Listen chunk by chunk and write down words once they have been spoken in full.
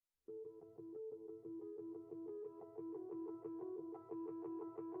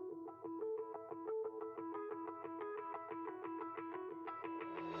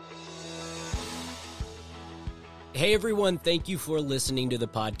Hey everyone, thank you for listening to the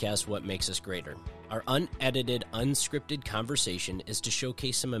podcast, What Makes Us Greater. Our unedited, unscripted conversation is to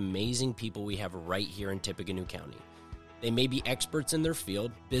showcase some amazing people we have right here in Tippecanoe County. They may be experts in their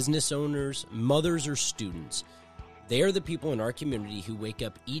field, business owners, mothers, or students. They are the people in our community who wake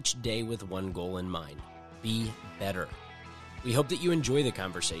up each day with one goal in mind: be better. We hope that you enjoy the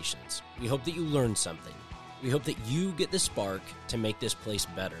conversations. We hope that you learn something. We hope that you get the spark to make this place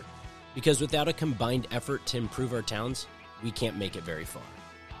better. Because without a combined effort to improve our towns, we can't make it very far.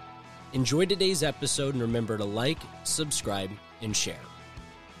 Enjoy today's episode and remember to like, subscribe, and share.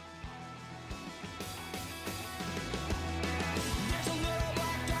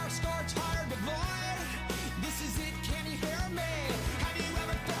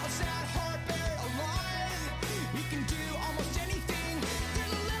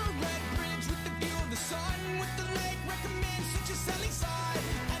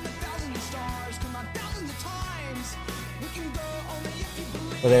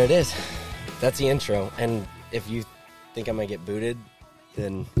 Well, there it is. That's the intro. And if you think I might get booted,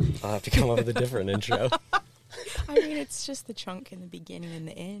 then I'll have to come up with a different intro. I mean, it's just the chunk in the beginning and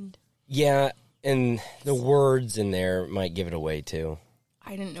the end. Yeah, and the words in there might give it away, too.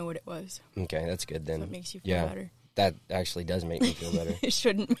 I didn't know what it was. Okay, that's good then. So it makes you feel better. That actually does make me feel better. It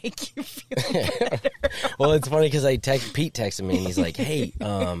shouldn't make you feel better. Well, it's funny because Pete texted me and he's like, "Hey,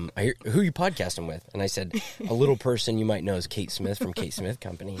 I hear, who are you podcasting with?" And I said, "A little person you might know is Kate Smith from Kate Smith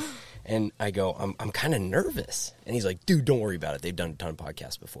Company." And I go, "I'm kind of nervous." And he's like, "Dude, don't worry about it. They've done a ton of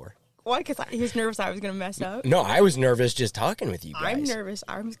podcasts before." Why? Because he was nervous I was going to mess up? No, I was nervous just talking with you guys. I'm nervous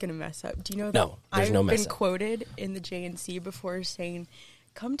I was going to mess up. Do you know that No, there's no mess I've been up. quoted in the JNC before saying,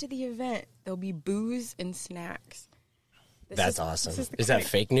 "Come to the event. There'll be booze and snacks." That's awesome. Is that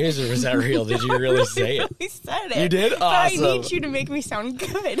fake news or was that real? Did you really say it? I said it. You did? But Awesome. I need you to make me sound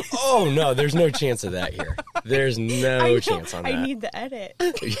good. Oh, no, there's no chance of that here. There's no chance on that. I need the edit.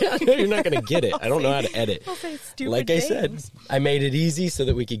 Yeah, no, you're not going to get it. I don't know how to edit. I'll say stupid Like I said, things. I made it easy so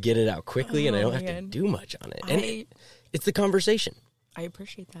that we could get it out quickly and I don't have to man. do much on it. And it's the conversation. I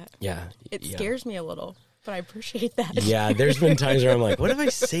appreciate that. Yeah. It yeah. scares me a little, but I appreciate that. Yeah, there's been times where I'm like, what if I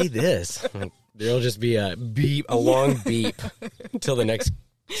say this? Like, there'll just be a beep, a long beep until the next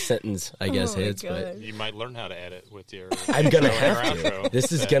sentence, I guess, my hits. God. But You might learn how to edit with your. I'm going to intro and have to. outro.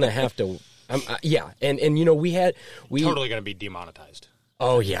 This is going to have to. Yeah. And you know, we Totally going to be demonetized.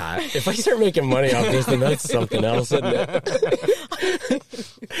 Oh, yeah. If I start making money off this, then that's something else, isn't it?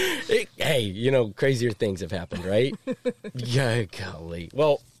 Hey, you know, crazier things have happened, right? Yeah, golly.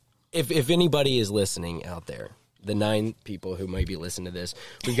 Well, if anybody is listening out there, the 9 people who might be listening to this,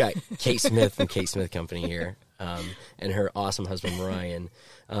 we've got Kate Smith from Kate Smith Company here, and her awesome husband, Ryan.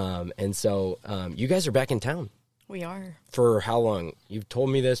 And so you guys are back in town. We are. For how long? You've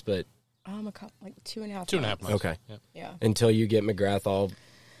told me this, but... A couple, like 2.5 months. 2.5 months. Okay. Yep. Yeah. Until you get McGrath all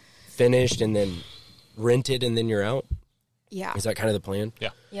finished and then rented and then you're out? Yeah. Is that kind of the plan?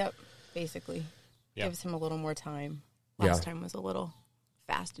 Yeah. Yep. Basically. Yeah. Gives him a little more time. Yeah. Last time was a little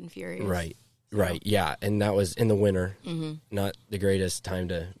fast and furious. Right. Right. Yeah. And that was in the winter. Mm-hmm. Not the greatest time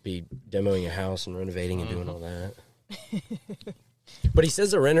to be demoing a house and renovating and doing all that. But he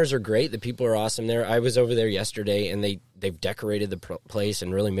says the renters are great. The people are awesome there. I was over there yesterday and they've decorated the place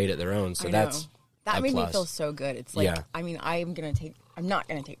and really made it their own. So I that's know. That a made plus. me feel so good. It's like, Yeah. I mean, I'm not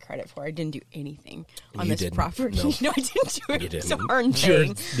going to take credit for it. I didn't do anything on You this didn't. property. No. No, I didn't do it. You didn't. It's a darn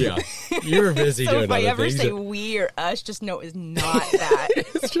You're- thing. Yeah. You were busy So doing if I other ever things. say we or us, just know it's not that.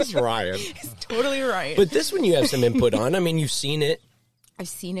 It's just Ryan. It's totally right. But this one you have some input on. I mean, you've seen it. I've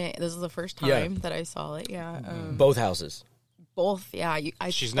seen it. This is the first time Yeah. that I saw it. Yeah. Both houses. Both. Yeah.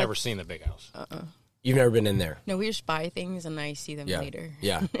 She's never seen the big house. You've never been in there. No, we just buy things and I see them Yeah. later.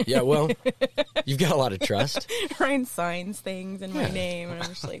 Yeah. Yeah. Well, you've got a lot of trust. Ryan signs things in my Yeah. name, and I'm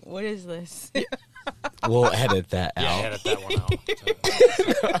just like, what is this? We'll edit that Yeah, out. edit that one out.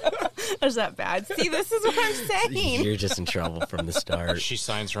 Is that bad? See, this is what I'm saying. You're just in trouble from the start. She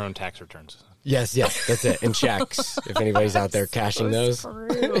signs her own tax returns. Yes, that's it. And checks, if anybody's out there cashing those.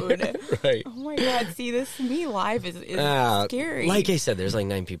 Screwed. Right. Oh my God! See, this me live is scary. Like I said, there's like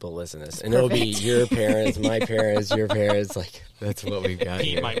 9 people listening to this. And it'll be your parents, my parents, your parents. Like, that's what we've got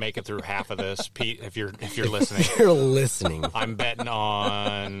Pete here. might make it through half of this. Pete, if you're listening, You're listening. I'm betting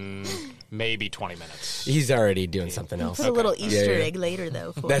on maybe 20 minutes. He's already doing something else. Put a little Easter Yeah. egg later,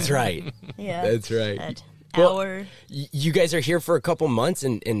 though. For That's him. right. Yeah, That's right. That Well, hour. You guys are here for a couple months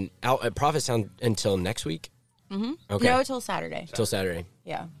and out at Prophet Sound until next week? Mm-hmm. Okay. No, till Saturday. Till Saturday.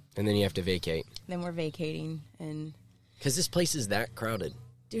 Yeah. And then you have to vacate. Then we're vacating, and Because this place is that crowded.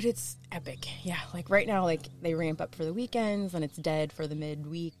 dude, it's epic. Yeah, like right now, like they ramp up for the weekends, and it's dead for the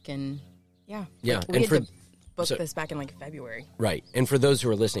midweek, and yeah. Yeah, Like, we and had for- to booked this back in like February. Right. And for those who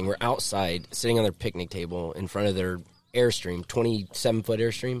are listening, we're outside sitting on their picnic table in front of their Airstream, 27-foot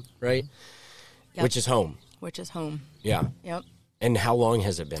Airstream, right? Yep. Which is home. Which is home. Yeah. Yep. And how long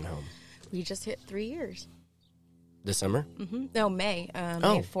has it been home? We just hit 3 years. This summer? Mm-hmm. No, May.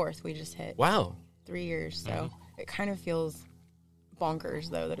 May 4th, we just hit. Wow. 3 years. So it kind of feels bonkers,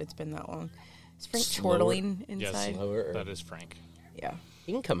 though, that it's been that long. Is Frank chortling inside? Yes, that is Frank. Yeah.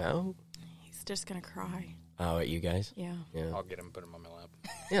 He can come out. He's just going to cry. Oh, at you guys? Yeah. I'll get him, put him on my lap.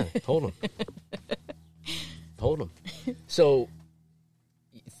 Yeah, hold him. Hold him. So,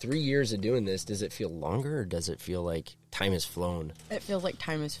 3 years of doing this, does it feel longer or does it feel like time has flown? It feels like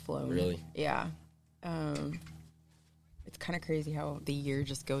time has flown. Really? Yeah. It's kind of crazy how the year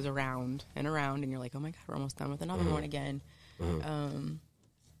just goes around, and you're like, oh my God, we're almost done with another one again.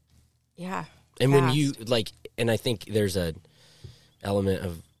 Yeah. And fast. when you, like, and I think there's a element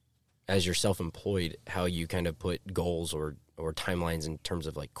of, as you're self-employed, how you kind of put goals or timelines in terms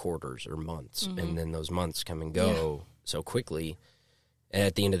of like quarters or months, and then those months come and go so quickly, and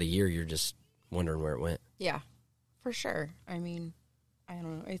at the end of the year, you're just wondering where it went. Yeah, for sure. I mean, I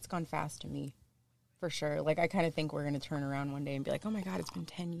don't know. It's gone fast to me, for sure. Like, I kind of think we're going to turn around one day and be like, oh my God, it's been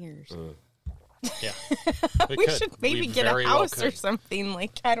 10 years. Yeah. We should maybe get a house or something.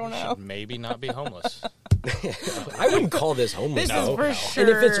 Like, I don't know. Should maybe not be homeless. I wouldn't call this homeless. This is for sure.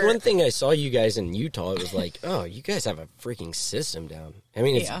 And if it's one thing I saw you guys in Utah, it was like, oh, you guys have a freaking system down. I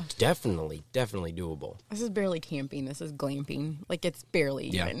mean, it's definitely doable. This is barely camping. This is glamping. Like, it's barely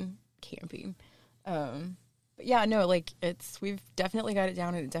even camping. But yeah, no, like, we've definitely got it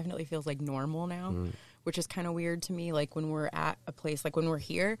down, and it definitely feels like normal now, which is kind of weird to me. Like, when we're at a place, like when we're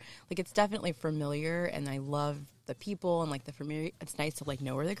here, like, it's definitely familiar, and I love the people and like the familiar. It's nice to like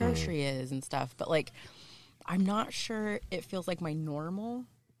know where the grocery is and stuff, but like, I'm not sure it feels like my normal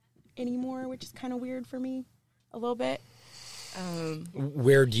anymore, which is kind of weird for me a little bit.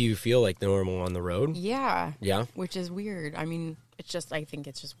 Where do you feel like normal on the road? Yeah. Yeah. Which is weird. I mean, I think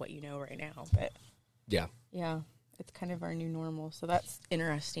it's just what you know right now, but yeah, it's kind of our new normal. So that's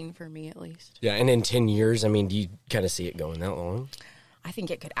interesting for me, at least. Yeah. And in 10 years, I mean, do you kind of see it going that long? I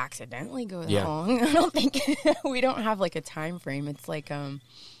think it could accidentally go that long. I don't think we don't have like a time frame. It's like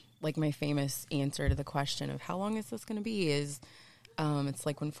my famous answer to the question of how long is this going to be is, it's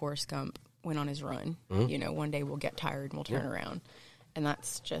like when Forrest Gump went on his run. You know, one day we'll get tired and we'll turn around, and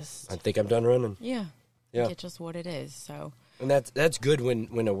that's just. I think I'm done running. Yeah. Yeah. It's just what it is. So. And that's good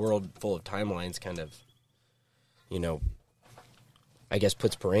when a world full of timelines kind of, you know, I guess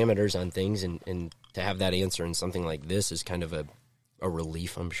puts parameters on things, and to have that answer in something like this is kind of a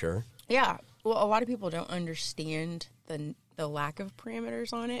relief, I'm sure. Yeah. Well, a lot of people don't understand the lack of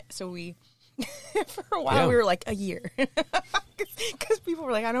parameters on it. So we, for a while, we were like a year. Because people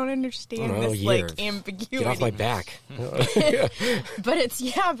were like, I don't understand this, like, ambiguity. Get off my back. But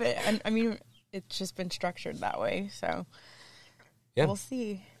I mean, it's just been structured that way. So we'll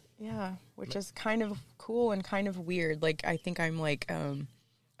see. Yeah. Which is kind of cool and kind of weird. Like, I think I'm like,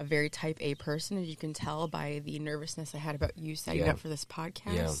 a very type A person, as you can tell by the nervousness I had about you setting up for this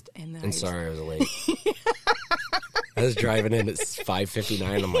podcast. And sorry I was late. I was driving in at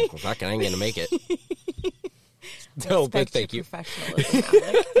 5:59. I'm like, well, fuck, I ain't going to make it. No, but thank you. Professionalism,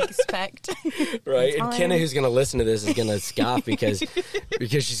 Alec. Expect. Right. And Kenna, who's going to listen to this, is going to scoff because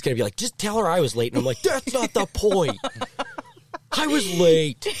she's going to be like, just tell her I was late. And I'm like, that's not the point. I was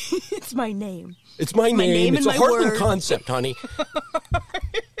late. It's my name. It's my name. It's a Heartland concept, honey.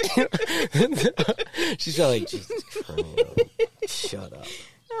 She's like, Jesus Christ. Shut up.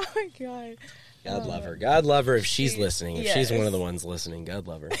 Oh, my God. God love her. God love her if she's listening. If she's one of the ones listening, God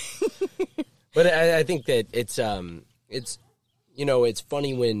love her. But I think that it's you know, it's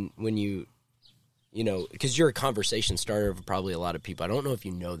funny when you know, because you're a conversation starter for probably a lot of people. I don't know if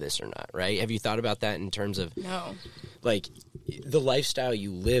you know this or not, right? Have you thought about that in terms of, no, like, the lifestyle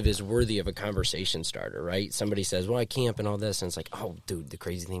you live is worthy of a conversation starter, right? Somebody says, well, I camp and all this, and it's like, oh, dude, the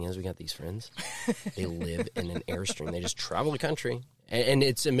crazy thing is we got these friends. They live in an Airstream. They just travel the country. And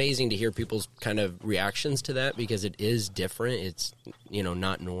it's amazing to hear people's kind of reactions to that because it is different. It's, you know,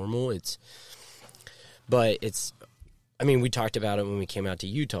 not normal. But it's, I mean, we talked about it when we came out to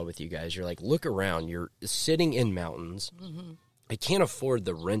Utah with you guys. You're like, look around. You're sitting in mountains. Mm-hmm. I can't afford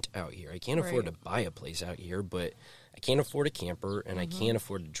the rent out here. I can't afford to buy a place out here, but I can't afford a camper, and I can't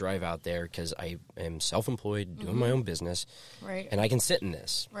afford to drive out there because I am self-employed, doing my own business, and I can sit in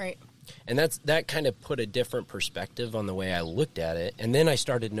this. Right. And that kind of put a different perspective on the way I looked at it. And then I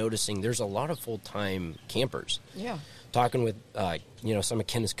started noticing there's a lot of full-time campers. Yeah. talking with, some of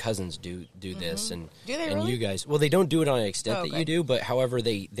Ken's cousins do this, and Do they and really? you guys. Well, they don't do it on an extent Oh, that okay. you do, but however,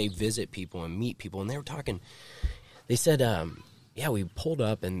 they visit people and meet people, and they were talking. They said, we pulled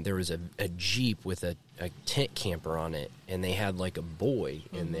up, and there was a Jeep with a tent camper on it, and they had like a boy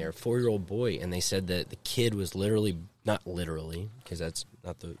in there, 4-year-old boy, and they said that the kid was not literally, because that's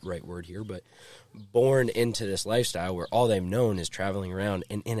not the right word here, but born into this lifestyle where all they've known is traveling around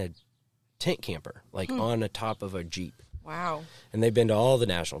and in a tent camper, like on the top of a Jeep. Wow. And they've been to all the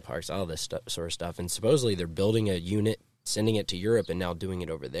national parks, all this sort of stuff, and supposedly they're building a unit, sending it to Europe, and now doing it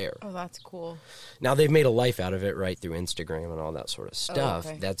over there. Oh, that's cool. Now, they've made a life out of it, right, through Instagram and all that sort of stuff.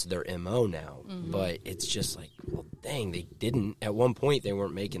 okay. That's their MO now. But it's just like, well, dang, they didn't. At one point, they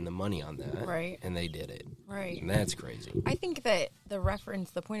weren't making the money on that. Right. And they did it. Right. And that's crazy. I think that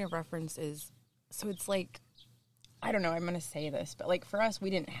the point of reference is, so it's like, I don't know, I'm going to say this, but like for us,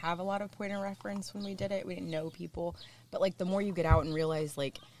 we didn't have a lot of point of reference when we did it. We didn't know people. But like the more you get out and realize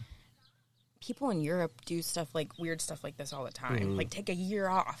like people in Europe do stuff like weird stuff like this all the time. Like take a year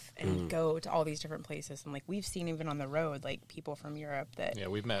off and go to all these different places. And like we've seen even on the road, like people from Europe that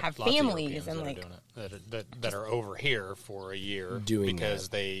we've met have lots families of and Europeans like that are doing it, that are over here for a year Doing because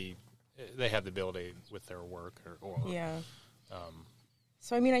they have the ability with their work or yeah.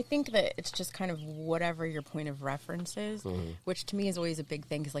 So, I mean, I think that it's just kind of whatever your point of reference is, which to me is always a big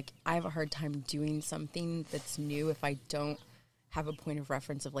thing because, like, I have a hard time doing something that's new if I don't have a point of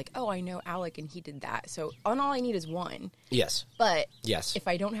reference of, like, oh, I know Alec and he did that. So, all I need is one. Yes. But Yes. if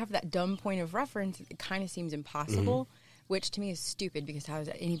I don't have that dumb point of reference, it kind of seems impossible, which to me is stupid because how does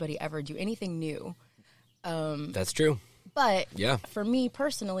anybody ever do anything new? That's true. But Yeah. for me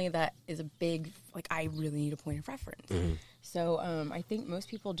personally, that is a big, like, I really need a point of reference. So I think most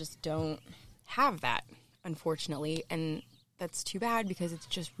people just don't have that, unfortunately. And that's too bad because it's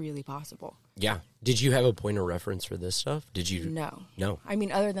just really possible. Yeah. Did you have a point of reference for this stuff? Did you? No. No. I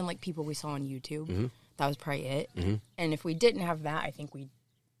mean, other than, like, people we saw on YouTube, that was probably it. And if we didn't have that, I think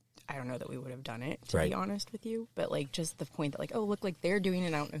I don't know that we would have done it, to Right. be honest with you. But, like, just the point that, like, oh, look, like, they're doing it.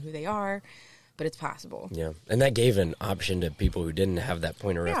 I don't know who they are. But it's possible. Yeah. And that gave an option to people who didn't have that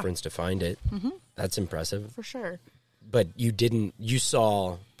point of Yeah. reference to find it. That's impressive. For sure. But you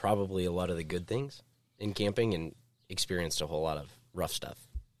saw probably a lot of the good things in camping and experienced a whole lot of rough stuff,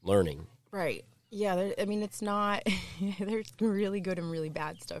 learning. Right. Yeah, I mean, it's not, there's really good and really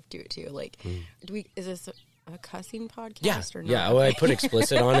bad stuff to it, too. Like, is this a cussing podcast or not? Yeah, well, I put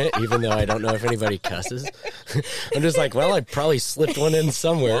explicit on it, even though I don't know if anybody cusses. I'm just like, well, I probably slipped one in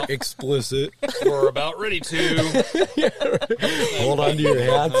somewhere. Explicit. we're about ready to. Hold on to your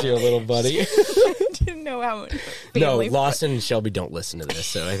hats here, little buddy. Didn't know how. No, family- Lawson and Shelby don't listen to this,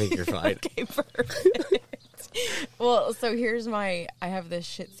 so I think you're fine. Okay, perfect. Well, so here's I have this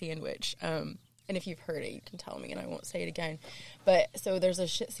shit sandwich. And if you've heard it, you can tell me, and I won't say it again. But so there's a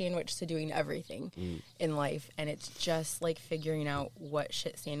shit sandwich to doing everything in life, and it's just like figuring out what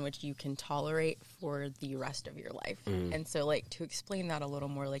shit sandwich you can tolerate for the rest of your life. And so, like, to explain that a little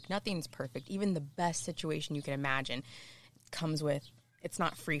more, like, nothing's perfect. Even the best situation you can imagine comes with, it's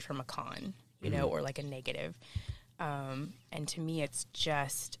not free from a con, you know, or like a negative. And to me, it's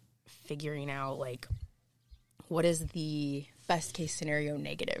just figuring out, like, what is the best case scenario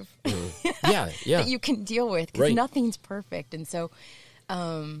negative Yeah. that you can deal with, because Right. nothing's perfect. And so,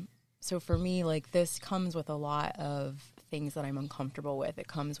 so for me, like, this comes with a lot of things that I'm uncomfortable with. It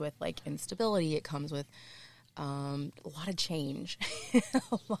comes with, like, instability. It comes with a lot of change, a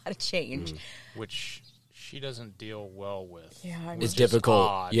lot of change. Which she doesn't deal well with. Yeah, I It's Which is difficult,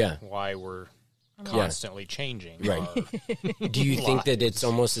 odd yeah. Why we're constantly changing. Right. our Do you think that lives. it's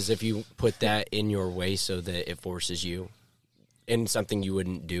almost as if you put that in your way so that it forces you in something you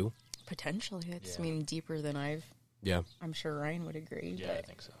wouldn't do? Potentially, it's, Yeah. I mean, deeper than Yeah. I'm sure Ryan would agree. Yeah, but I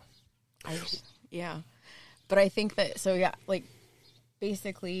think so. Yeah. But I think that, so yeah, like,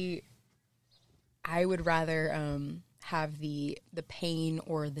 basically, I would rather have the pain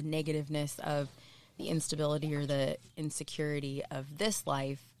or the negativeness of the instability or the insecurity of this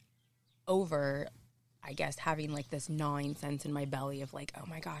life over, I guess, having, like, this gnawing sense in my belly of, like, oh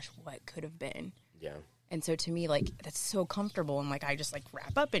my gosh, what could have been? Yeah. And so to me, like, that's so comfortable, and, like, I just, like,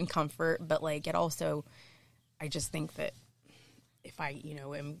 wrap up in comfort, but, like, it also, I just think that if I, you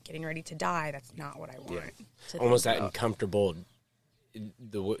know, am getting ready to die, that's not what I want. to Almost think that about. uncomfortable.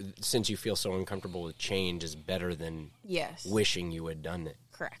 Since you feel so uncomfortable with change is better than Yes. wishing you had done it.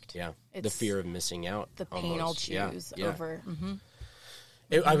 Correct. Yeah. The It's fear of missing out. the pain almost. I'll choose Yeah. over.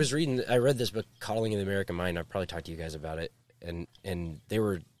 I read this book, Coddling of the American Mind. I've probably talked to you guys about it. And they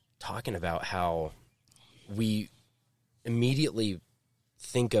were talking about how we immediately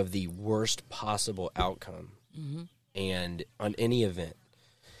think of the worst possible outcome and on any event.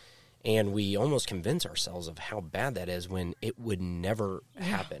 And we almost convince ourselves of how bad that is when it would never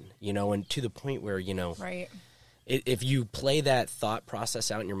happen, you know, and to the point where, you know, Right. if you play that thought process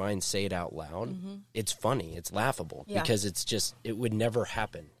out in your mind, say it out loud, Mm-hmm. it's funny, it's laughable, Yeah. because it's just, it would never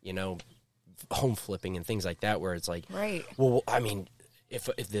happen, you know, home flipping and things like that, where it's like, Right. well, I mean, if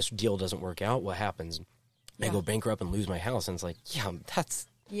this deal doesn't work out, what happens? I Yeah. go bankrupt and lose my house. And it's like, yeah, that's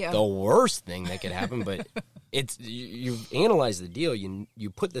Yeah. the worst thing that could happen, but it's you analyze the deal, you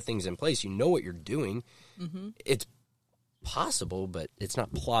put the things in place, you know what you're doing. Mm-hmm. It's possible, but it's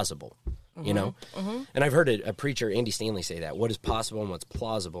not plausible, you know? Mm-hmm. And I've heard a preacher, Andy Stanley, say that, what is possible and what's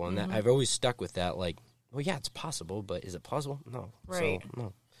plausible, and that I've always stuck with that, like, well, yeah, it's possible, but is it plausible? No. Right. So,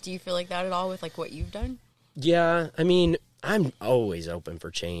 no. Do you feel like that at all with like what you've done? Yeah, I mean, I'm always open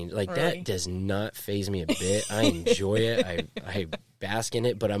for change. Like, Really? that does not faze me a bit. I enjoy it. I bask in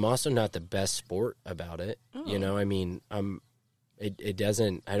it, but I'm also not the best sport about it. You know, I mean, it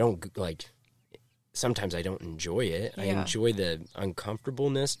doesn't, I don't, like, sometimes I don't enjoy it. I Yeah. enjoy the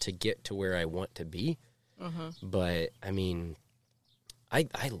uncomfortableness to get to where I want to be. But, I mean, I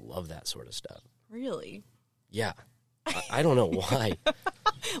love that sort of stuff. Really? Yeah. I don't know why.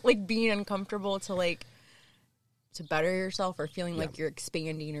 Like being uncomfortable to better yourself, or feeling like you're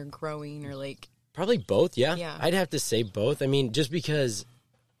expanding or growing, or like, Probably both, yeah. Yeah. I'd have to say both. I mean, just because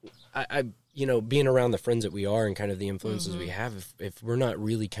I you know, being around the friends that we are and kind of the influences we have, if we're not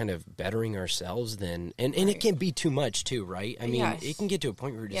really kind of bettering ourselves, then, and it can be too much too, right? I mean, Yes. it can get to a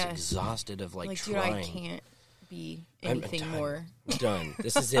point where we're just Yes. exhausted of like dude, trying. I can't be I'm anything done. more. I'm done.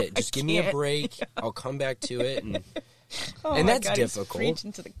 This is it. Just give me a can't. break. I'll come back to it. And Oh And my that's God, he's difficult.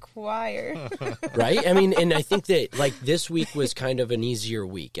 preaching to the choir. right? I mean, and I think that like this week was kind of an easier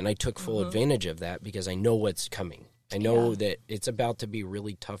week, and I took full advantage of that because I know what's coming. I know that it's about to be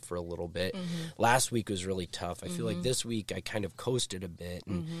really tough for a little bit. Last week was really tough. I feel like this week I kind of coasted a bit,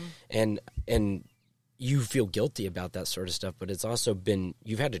 and you feel guilty about that sort of stuff, but it's also been,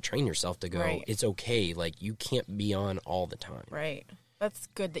 you've had to train yourself to go, Right. it's okay. Like, you can't be on all the time. Right. That's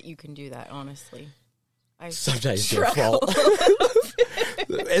good that you can do that, honestly. I Sometimes it's your struggle. fault.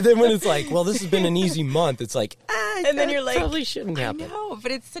 And then when it's like, well, this has been an easy month, it's like, And then you're like, probably shouldn't happen. No,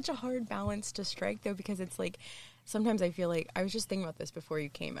 but it's such a hard balance to strike, though, because it's like, sometimes I feel like, I was just thinking about this before you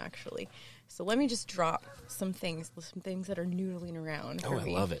came, actually. So let me just drop some things that are noodling around. Oh, for I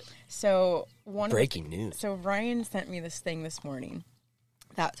me. love it. So Breaking news. So Ryan sent me this thing this morning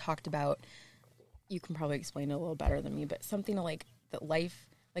that talked about, you can probably explain it a little better than me, but something like that life,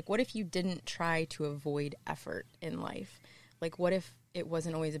 like what if you didn't try to avoid effort in life? Like what if it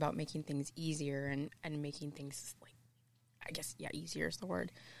wasn't always about making things easier and making things like, I guess, yeah, easier is the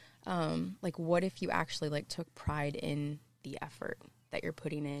word. Like what if you actually like took pride in the effort that you're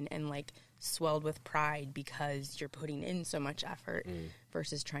putting in and like swelled with pride because you're putting in so much effort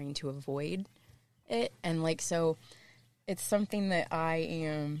versus trying to avoid it. And like, so it's something that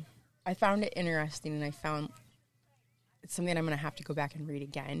I found it interesting, and I found it's something I'm going to have to go back and read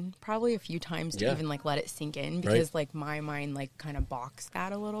again, probably a few times to even like let it sink in, because like my mind like kind of boxed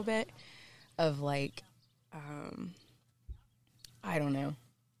that a little bit of like, I don't know.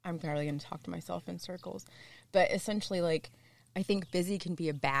 I'm probably going to talk to myself in circles, but essentially like, I think busy can be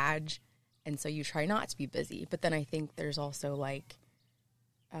a badge, and so you try not to be busy. But then I think there's also like,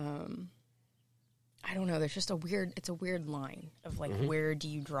 I don't know, there's just it's a weird line of like, where do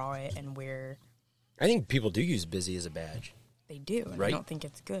you draw it and where I think people do use busy as a badge. they do. And Right. I don't think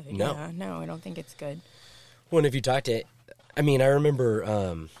it's good. No. Yeah, no, I don't think it's good. Well, and if you talk to, I mean, I remember,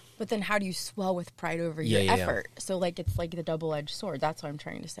 But then how do you swell with pride over Yeah, your yeah, yeah. effort? So like, it's like the double-edged sword. That's what I'm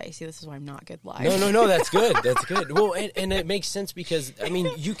trying to say. See, this is why I'm not good live. no, that's good. That's good. Well, and it makes sense because, I mean,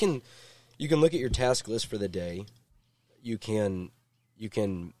 you can look at your task list for the day. You can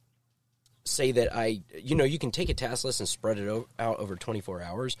say that you can take a task list and spread it out over 24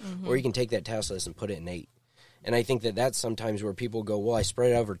 hours, or you can take that task list and put it in 8. And I think that that's sometimes where people go, well, I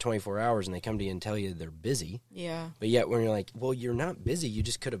spread it out over 24 hours, and they come to you and tell you they're busy. Yeah. But yet when you're like, well, you're not busy, you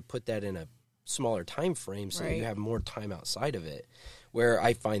just could have put that in a smaller time frame so that you Right. have more time outside of it. Where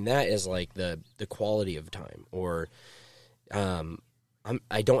I find that is like the quality of time, or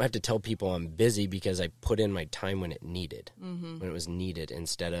I don't have to tell people I'm busy because I put in my time when it needed, when it was needed,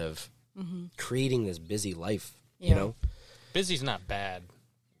 instead of creating this busy life, you Yeah. know? Busy's not bad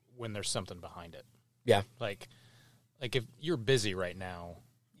when there's something behind it. Yeah. Like if you're busy right now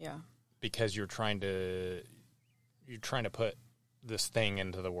Yeah. because you're trying to put this thing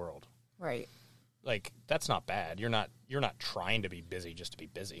into the world, Right. like that's not bad. You're not trying to be busy just to be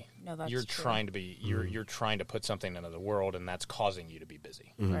busy. No, that's you're true. trying to be you're trying to put something into the world, and that's causing you to be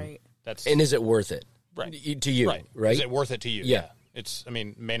busy. Right. That's And is it worth it? Right. To you, right? Is it worth it to you? Yeah. It's, I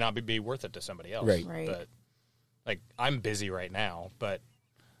mean, may not be worth it to somebody else. Right. But, like, I'm busy right now, but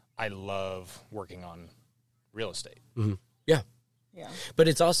I love working on real estate. Mm-hmm. Yeah. Yeah. But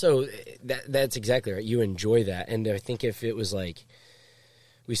it's also, that's exactly right. You enjoy that. And I think if it was like,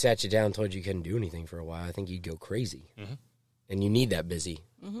 we sat you down and told you couldn't do anything for a while, I think you'd go crazy. Mm-hmm. And you need that busy.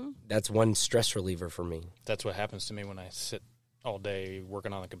 Mm-hmm. That's one stress reliever for me. That's what happens to me when I sit all day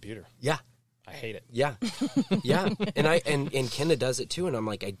working on the computer. Yeah. I hate it. Yeah. Yeah. And Kenna does it too. And I'm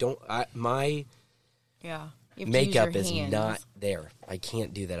like, my makeup is not there. I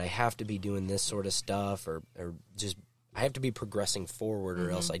can't do that. I have to be doing this sort of stuff or just, I have to be progressing forward or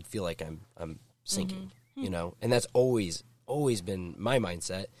else I'd feel like I'm sinking, you know? And that's always been my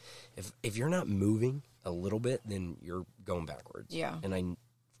mindset. If you're not moving a little bit, then you're going backwards. Yeah. And I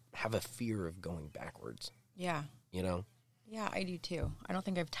have a fear of going backwards. Yeah. You know? Yeah, I do too. I don't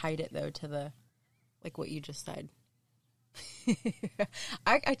think I've tied it though to the, like what you just said.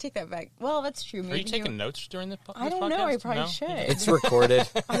 I take that back. Well, that's true. Maybe Are you taking notes during the podcast? I don't know. I probably should. It's recorded.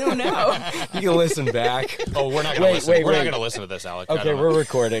 I don't know. You can listen back. Oh, we're not going to listen. We're not going to listen to this, Alex. Okay, we're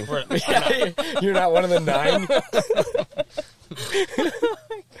recording. You're not one of the 9? Oh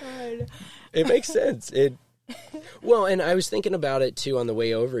my God. It makes sense. Well, and I was thinking about it too on the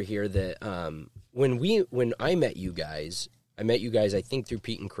way over here that when I met you guys, I think through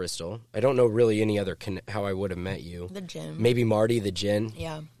Pete and Crystal. I don't know really any other how I would have met you. The gin. Maybe Marty, the gin.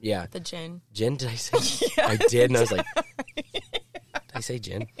 Yeah. Yeah. The gin. Gin, did I say? Yeah, I did, and I was like, did I say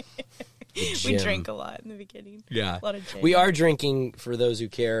gin? We drank a lot in the beginning. Yeah. A lot of gin. We are drinking, for those who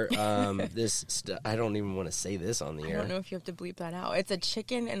care, I don't even want to say this on the air. I don't know if you have to bleep that out. It's a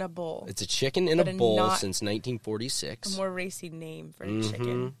chicken in a bowl. It's a chicken in a bowl since 1946. A more racy name for a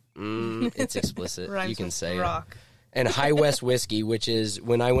chicken. It's explicit. You can say rock. it. And High West Whiskey, which is,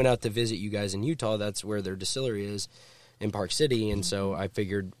 when I went out to visit you guys in Utah, that's where their distillery is in Park City. And so I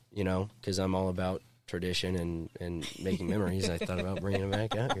figured, you know, because I'm all about tradition and making memories, I thought about bringing it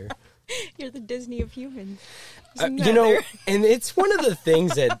back out here. You're the Disney of humans. You know, and it's one of the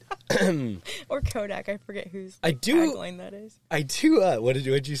things that... or Kodak, I forget whose tagline that is. I do,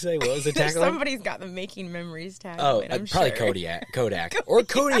 what'd you say? What was the tagline? Somebody's got the Making Memories tagline, I'm probably sure. Kodak. Or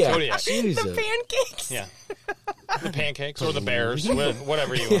Kodiak. Kodiak. Jesus. The pancakes. Yeah. The pancakes or the bears,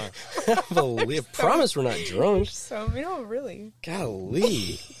 whatever you want. Promise we're not drunk. So, really.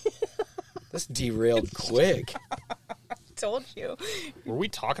 Golly. This derailed quick. Told you. Were we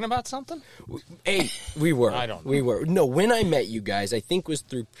talking about something? Hey, we were. I don't know. We were. No, when I met you guys, I think was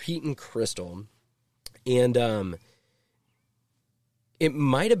through Pete and Crystal. And it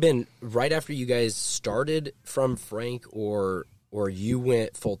might have been right after you guys started From Frank or you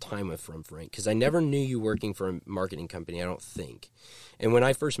went full-time with From Frank, because I never knew you working for a marketing company, I don't think. And when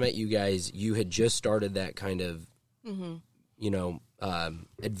I first met you guys, you had just started that kind of,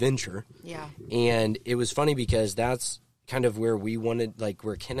 adventure. Yeah. And it was funny because that's kind of where we wanted, like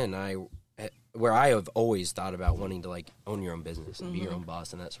where Ken and I, where I have always thought about wanting to like own your own business and be your own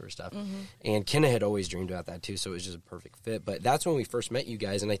boss and that sort of stuff. And Kenna had always dreamed about that too, so it was just a perfect fit. But that's when we first met you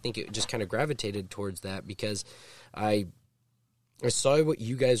guys, and I think it just kind of gravitated towards that because I saw what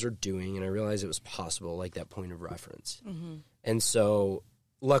you guys are doing, and I realized it was possible, like that point of reference. And so,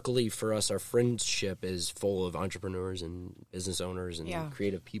 luckily for us, our friendship is full of entrepreneurs and business owners and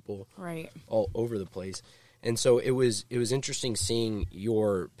creative people all over the place. And so it was interesting seeing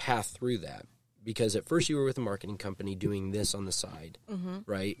your path through that, because at first you were with a marketing company doing this on the side,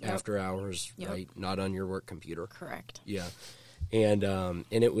 right? Yep. After hours, right? Not on your work computer. Correct. Yeah. And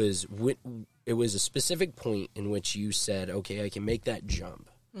it was a specific point in which you said, okay, I can make that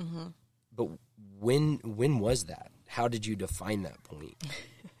jump. But when was that? How did you define that point?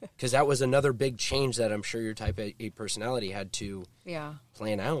 Because that was another big change that I'm sure your type A personality had to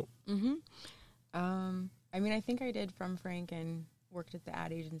plan out. I mean, I think I did From Frank and worked at the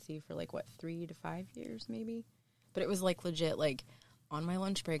ad agency for 3 to 5 years maybe. But it was legit, on my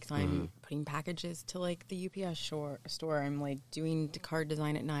lunch breaks, I'm putting packages to the UPS store. I'm doing card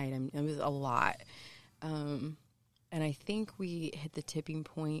design at night. It was a lot. And I think we hit the tipping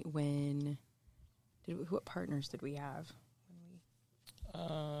point when, what partners did we have?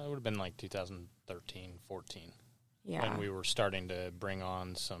 It would have been 2013, 14. Yeah. When we were starting to bring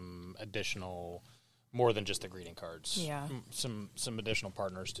on some additional, more than just the greeting cards. Yeah. Some additional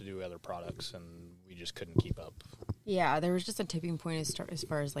partners to do other products, and we just couldn't keep up. Yeah, there was just a tipping point as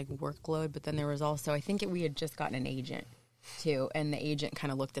far as workload, but then there was also, I think we had just gotten an agent too, and the agent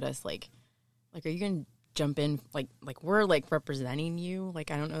kind of looked at us like, are you going to jump in? We're representing you. I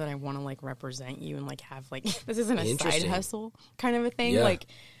don't know that I want to represent you and have this isn't a side hustle kind of a thing. Yeah.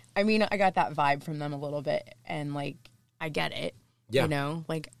 I mean, I got that vibe from them a little bit, and, like, I get it. Yeah. You know?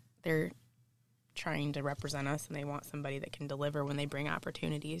 Like, they're trying to represent us, and they want somebody that can deliver when they bring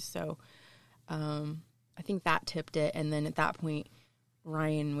opportunities. So I think that tipped it. And then at that point,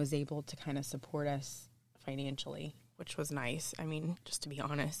 Ryan was able to kind of support us financially, which was nice. I mean, just to be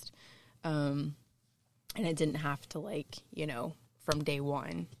honest. And it didn't have to, like, you know, from day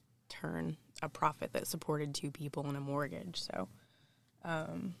one, turn a profit that supported 2 people and a mortgage. So,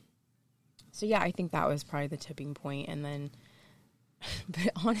 yeah, I think that was probably the tipping point. And then,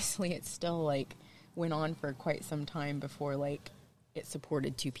 but honestly, it still, like, went on for quite some time before, like, it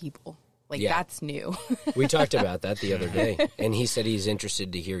supported 2 people. Like, that's new. We talked about that the other day, and he said he's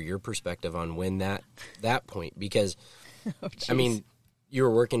interested to hear your perspective on when that point, because, I mean, you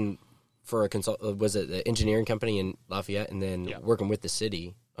were working for was it the engineering company in Lafayette, and then working with the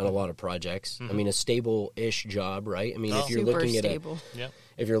city on a lot of projects. I mean, a stable-ish job, right? I mean, if you're looking at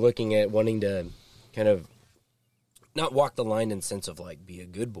if you're looking at wanting to kind of not walk the line in the sense of, like, be a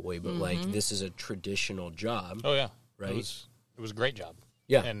good boy, but like, this is a traditional job. Oh yeah, right. It was a great job.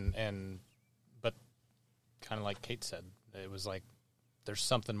 Yeah, but kind of like Kate said, it was like there's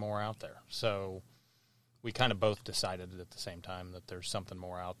something more out there. So we kind of both decided at the same time that there's something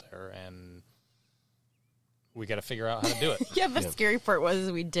more out there, and we got to figure out how to do it. The scary part was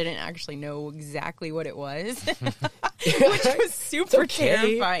we didn't actually know exactly what it was, which was super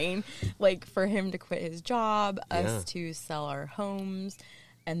terrifying. Like, for him to quit his job, us to sell our homes,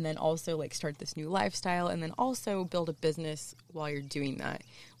 and then also, like, start this new lifestyle, and then also build a business while you're doing that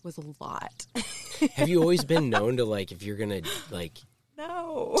was a lot. Have you always been known to, like, if you're going to, like,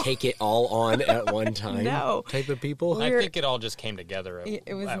 take it all on at one time type of people? I think it all just came together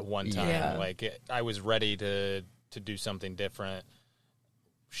at one time. Yeah. Like, I was ready to do something different.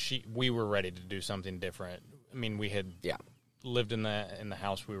 We were ready to do something different. I mean, we had lived in the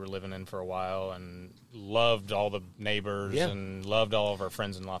house we were living in for a while and loved all the neighbors and loved all of our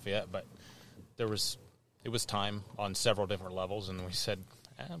friends in Lafayette, but it was time on several different levels, and we said,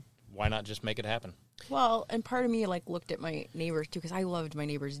 why not just make it happen? Well, and part of me, like, looked at my neighbors too, because I loved my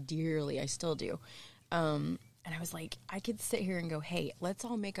neighbors dearly. I still do. And I was like, I could sit here and go, hey, let's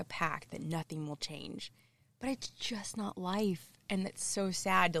all make a pact that nothing will change. But it's just not life. And it's so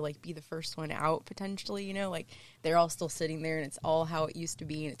sad to, like, be the first one out, potentially, you know? Like, they're all still sitting there, and it's all how it used to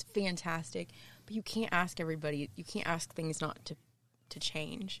be, and it's fantastic. But you can't ask everybody, you can't ask things not to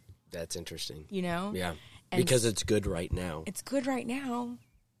change. That's interesting. You know? Yeah. And because it's good right now. It's good right now,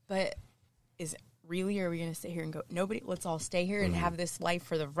 but is really, are we going to sit here and go, let's all stay here and have this life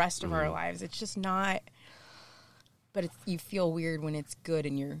for the rest of our lives? It's just not, but you feel weird when it's good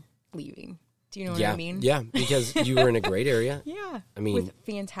and you're leaving. Do you know what I mean? Yeah, because you were in a great area. I mean, with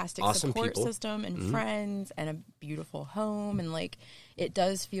fantastic awesome support people. System and friends and a beautiful home. And, like, it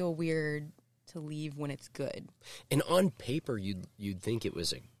does feel weird to leave when it's good. And on paper, you'd think it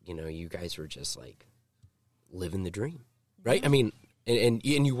was you guys were just, like, living the dream, right? I mean, and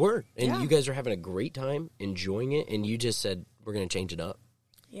you were, and you guys are having a great time, enjoying it, and you just said, we're going to change it up.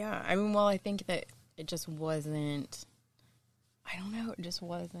 Yeah, I mean, well, I think that it just wasn't, I don't know, it just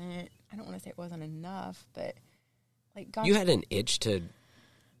wasn't, I don't want to say it wasn't enough, but, like, God, you had an itch to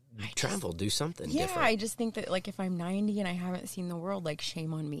travel, do something different. Yeah, I just think that, like, if I'm 90 and I haven't seen the world, like,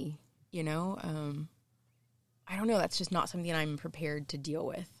 shame on me, you know? I don't know, that's just not something I'm prepared to deal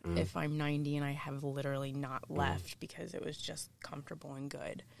with if I'm 90 and I have literally not left because it was just comfortable and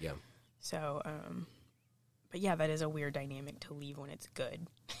good. Yeah. So, but yeah, that is a weird dynamic to leave when it's good.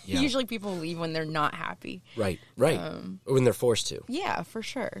 Yeah. Usually people leave when they're not happy. Right. When they're forced to. Yeah, for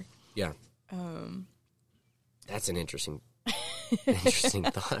sure. Yeah. That's an interesting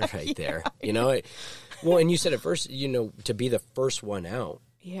thought right there. You know, well, and you said at first, to be the first one out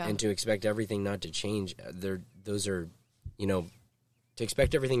and to expect everything not to change, those are, to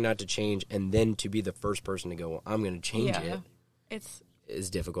expect everything not to change and then to be the first person to go, well, I'm going to change it. Is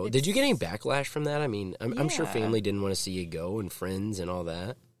difficult. Did you get any backlash from that? I mean, I'm sure family didn't want to see you go and friends and all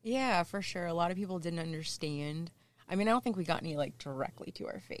that. Yeah, for sure. A lot of people didn't understand. I mean, I don't think we got any, like, directly to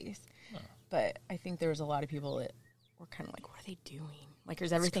our face. But I think there was a lot of people that were kind of like, what are they doing? Like,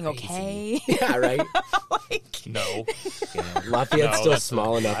 is everything okay? Yeah, right? No. Yeah, Lafayette's still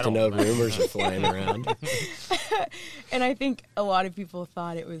small enough to know rumors are flying around. And I think a lot of people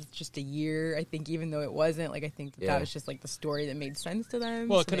thought it was just a year. I think even though it wasn't, like, I think that was just, like, the story that made sense to them.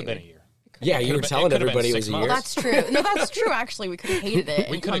 Well, it could have been a year. Yeah, you were telling everybody it was a year. Well, that's true. No, that's true, actually. We could have hated it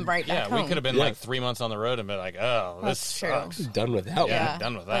and come right back home. We could have been, like, 3 months on the road and been like, oh, this sucks. Done with that one.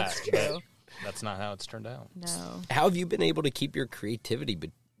 Done with that. That's true. That's not how it's turned out. No. How have you been able to keep your creativity, but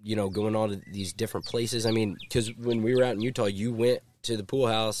going all to these different places? I mean, because when we were out in Utah, you went to the pool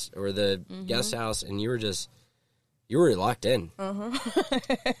house or the guest house, and you were locked in.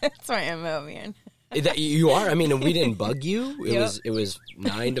 That's my MO, man. You are. I mean, we didn't bug you. It was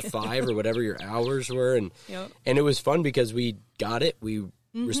 9 to 5 or whatever your hours were, and it was fun because we got it. We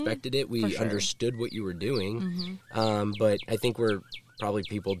respected it. We understood what you were doing. But I think probably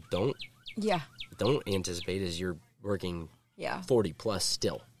people don't anticipate is you're working 40 plus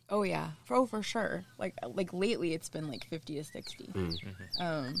still. Oh yeah, for sure. Like lately, it's been like 50 to 60.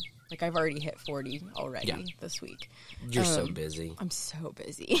 Like I've already hit 40 already this week. You're so busy. I'm so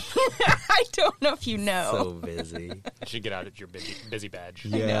busy. I don't know if you know. So busy. You should get out your busy badge.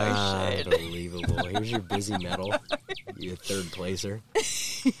 Yeah, I know I should. Unbelievable. Here's your busy medal. You're a third placer.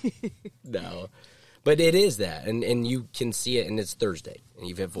 No. But it is that, and you can see it, and it's Thursday, and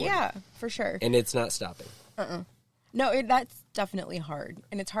you've hit 40. Yeah, for sure. And it's not stopping. No, that's definitely hard.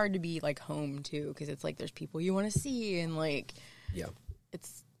 And it's hard to be, like, home, too, because it's like there's people you want to see, and, like,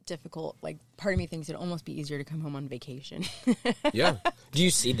 it's difficult. Like, part of me thinks it'd almost be easier to come home on vacation. Yeah. Do you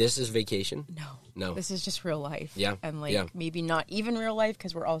see this as vacation? No. This is just real life. Yeah. And, like, maybe not even real life,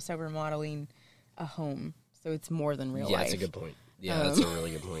 because we're also remodeling a home. So it's more than real life. Yeah, that's a good point. Yeah, that's a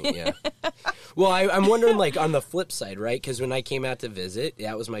really good point, yeah. Well, I'm wondering, like, on the flip side, right? Because when I came out to visit,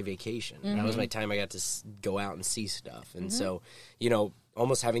 that was my vacation. That was my time I got to go out and see stuff. And so, you know,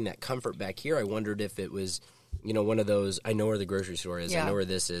 almost having that comfort back here, I wondered if it was, you know, one of those, I know where the grocery store is, I know where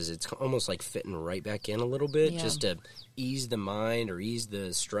this is. It's almost like fitting right back in a little bit just to ease the mind or ease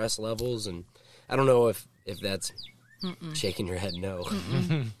the stress levels. And I don't know if that's shaking your head no.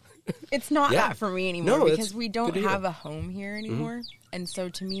 It's not that for me anymore because we don't have a home here anymore. And so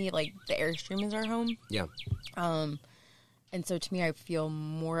to me, like, the Airstream is our home. Yeah. And so to me, I feel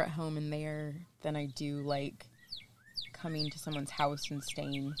more at home in there than I do, like, coming to someone's house and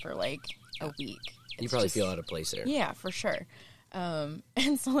staying for, like, a week. You probably feel out of place there. Yeah, for sure.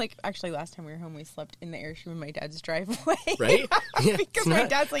 And so, like, actually, last time we were home, we slept in the Airstream in my dad's driveway. Right? Yeah, because my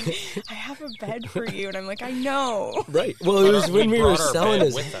dad's like, I have a bed for you. And I'm like, I know. Right. Well, it was when we were selling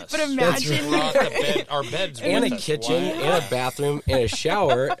his. But imagine. Our beds and a kitchen and a bathroom and a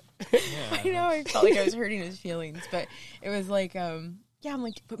shower. I know. I felt like I was hurting his feelings. But it was like, yeah, I'm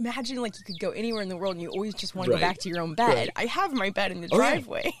like, but imagine, like, you could go anywhere in the world and you always just want to go back to your own bed. Right. I have my bed in the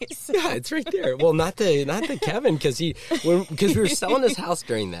driveway. Yeah. So. Yeah, it's right there. Well, not the Kevin, because we were selling his house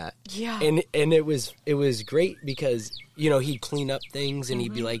during that. Yeah. And it was great because, you know, he'd clean up things and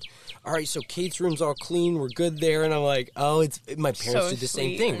he'd be like, all right, so Kate's room's all clean. We're good there. And I'm like, oh, my parents do the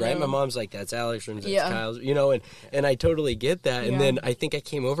same thing, right? My mom's like, that's Alex's room, that's Kyle's, you know, and I totally get that. And then I think I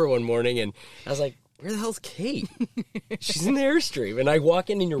came over one morning and I was like, where the hell's Kate? She's in the Airstream. And I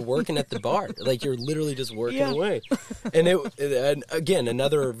walk in and you're working at the bar. Like, you're literally just working away. And again,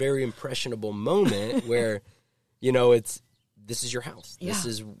 another very impressionable moment where, you know, this is your house. Yeah. This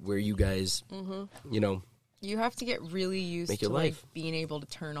is where you guys, you know. You have to get really used to, like, being able to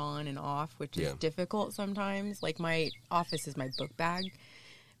turn on and off, which is difficult sometimes. Like, my office is my book bag,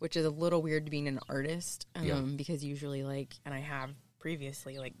 which is a little weird to being an artist because usually, like, and I have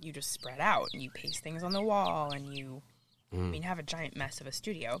previously, like, you just spread out and you paste things on the wall and you have a giant mess of a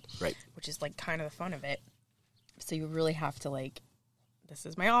studio, right? Which is, like, kind of the fun of it. So you really have to, like, this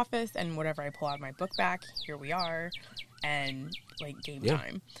is my office and whatever I pull out of my book bag, here we are, and, like, game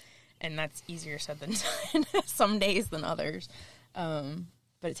time. And that's easier said than done some days than others. But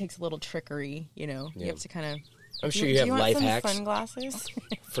it takes a little trickery, you know. You have to kind of. I'm sure you have life hacks. Sunglasses.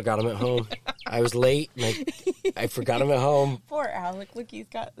 Forgot them at home. I was late. And I forgot them at home. Poor Alec. Look, he's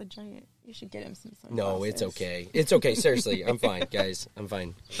got the giant. You should get him some sunglasses. No, it's okay. It's okay. Seriously, I'm fine, guys. I'm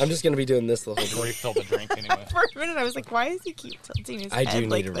fine. I'm just going to be doing this the whole time. Refill the drink anyway. For a minute, I was like, why does he keep tilting his head I do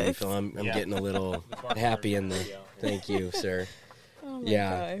like need a this? refill. I'm getting a little happy in the. Thank you, sir. Oh my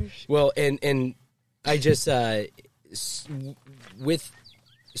gosh. Well, and I just so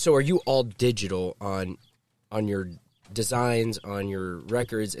are you all digital on your designs, on your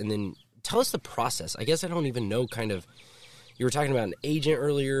records, and then tell us the process. I guess I don't even know kind of, you were talking about an agent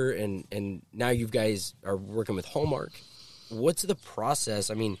earlier and now you guys are working with Hallmark. What's the process?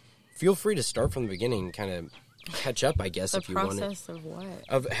 I mean, feel free to start from the beginning and kind of catch up, I guess, if you want to. The process of what?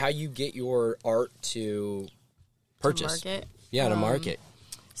 Of how you get your art to purchase. To market? Yeah, to market.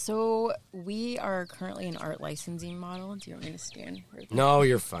 So we are currently an art licensing model. Do you want me to stand? No,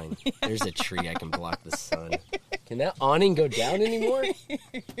 you're fine. There's a tree. I can block the sun. Can that awning go down anymore?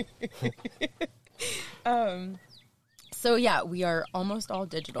 So yeah, we are almost all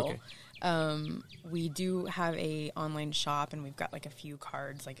digital. Okay. We do have a online shop, and we've got like a few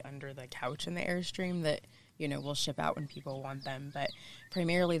cards like under the couch in the Airstream that we'll ship out when people want them. But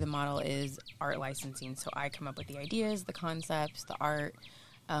primarily the model is art licensing. So I come up with the ideas, the concepts, the art,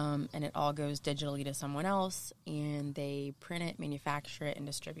 and it all goes digitally to someone else, and they print it, manufacture it, and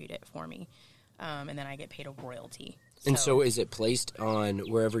distribute it for me. And then I get paid a royalty. And so is it placed on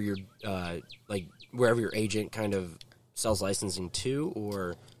wherever your wherever your agent kind of sells licensing to,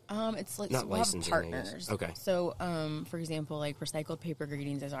 or it's like not licensing partners. Okay. So for example, like Recycled Paper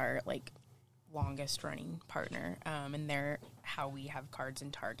Greetings is our like longest running partner, and they're how we have cards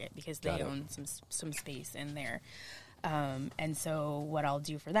in Target because they own some space in there. And so what I'll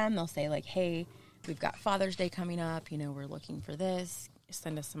do for them, they'll say like, hey, we've got Father's Day coming up, we're looking for this,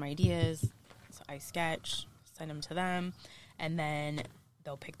 send us some ideas. So I sketch, send them to them, and then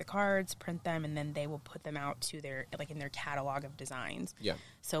they'll pick the cards, print them, and then they will put them out to their, like in their catalog of designs. Yeah.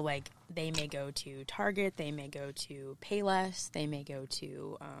 So like they may go to Target, they may go to Payless, they may go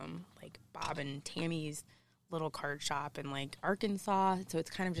to like Bob and Tammy's little card shop in like Arkansas. So it's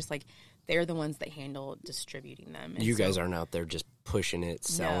kind of just like they're the ones that handle distributing them. And you guys aren't out there just pushing it,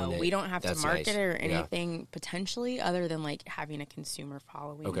 selling it. No, we don't have to market it or anything potentially other than like having a consumer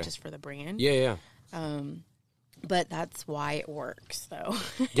following just for the brand. Yeah. But that's why it works, though.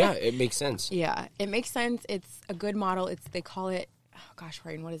 Yeah, it makes sense. Yeah, it makes sense. It's a good model. They call it, oh gosh,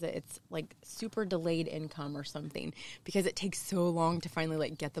 Ryan, what is it? It's like super delayed income or something because it takes so long to finally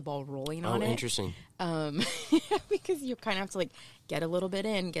like get the ball rolling on it. Oh, interesting. Because you kind of have to like get a little bit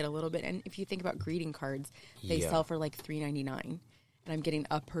in, get a little bit. And if you think about greeting cards, they sell for like $3.99. And I'm getting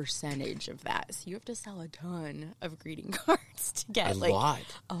a percentage of that. So you have to sell a ton of greeting cards to get a lot,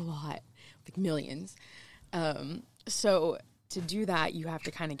 like millions. So to do that, you have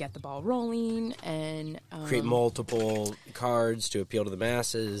to kind of get the ball rolling and create multiple cards to appeal to the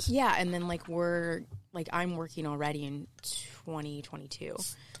masses. Yeah, and then I'm working already in 2022.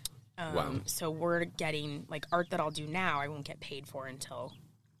 Wow. So we're getting like art that I'll do now. I won't get paid for until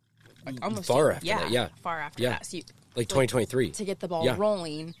like almost far after that. Yeah, far after that. So like 2023 to get the ball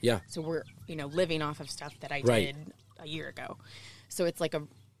rolling. Yeah. So we're living off of stuff that I did a year ago. So it's like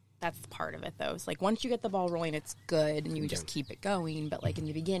that's part of it, though. It's like once you get the ball rolling, it's good, and you just keep it going. But, like, in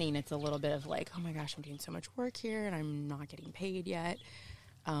the beginning, it's a little bit of like, oh, my gosh, I'm doing so much work here, and I'm not getting paid yet.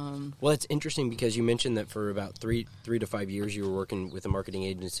 Well, it's interesting because you mentioned that for about 3 to 5 years you were working with a marketing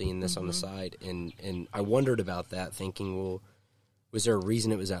agency and this on the side, and I wondered about that, thinking, well, was there a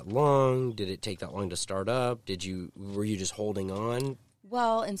reason it was that long? Did it take that long to start up? Were you just holding on?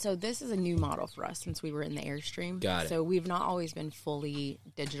 Well, and so this is a new model for us since we were in the Airstream. Got it. So we've not always been fully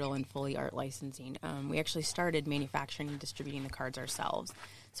digital and fully art licensing. We actually started manufacturing and distributing the cards ourselves.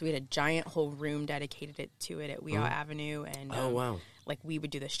 So we had a giant whole room dedicated to it at Weah Avenue, and wow. Like we would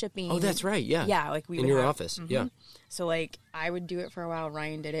do the shipping. Oh, that's right. Yeah. Yeah, like we in would your have, office. Yeah. So like I would do it for a while.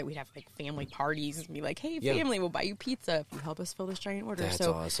 Ryan did it. We'd have like family parties and be like, "Hey, family, we'll buy you pizza if you help us fill this giant order." That's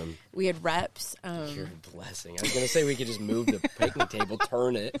awesome. We had reps. You're a blessing. I was gonna say we could just move the picnic table,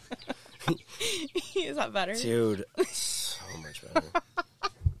 turn it. Is that better, dude? So much better.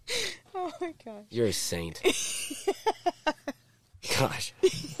 Oh my gosh, you're a saint. Gosh.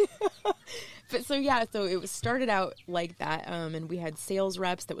 But so it was started out like that, and we had sales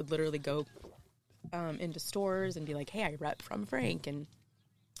reps that would literally go into stores and be like, "Hey, I rep from Frank, and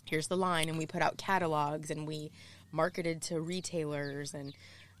here's the line." And we put out catalogs, and we marketed to retailers, and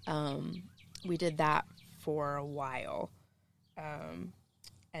we did that for a while.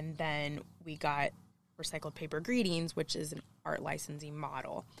 And then we got Recycled Paper Greetings, which is an art licensing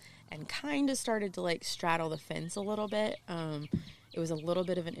model, and kind of started to like straddle the fence a little bit. It was a little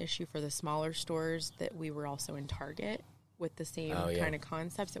bit of an issue for the smaller stores that we were also in Target with the same kind of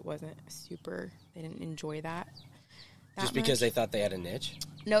concepts. It wasn't they didn't enjoy that just because they thought they had a niche?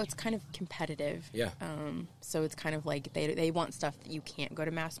 No, it's kind of competitive. Yeah. So it's kind of like they want stuff that you can't go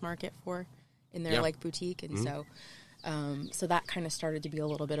to mass market for in their like boutique. And so that kind of started to be a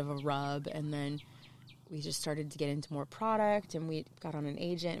little bit of a rub. And then we just started to get into more product, and we got on an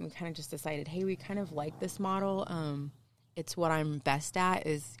agent, and we kind of just decided, hey, we kind of like this model. It's what I'm best at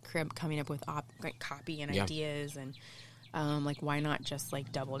is coming up with copy and ideas, and like why not just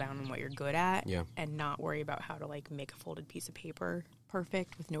like double down on what you're good at and not worry about how to like make a folded piece of paper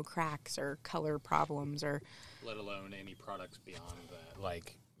perfect with no cracks or color problems, or let alone any products beyond that,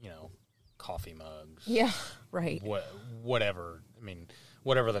 like coffee mugs. Yeah, right. Whatever. I mean,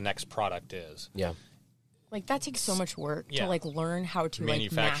 whatever the next product is. Yeah. Like, that takes so much work to, like, learn how to,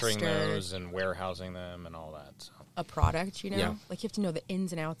 manufacturing those and warehousing them and all that. So. A product, Yeah. Like, you have to know the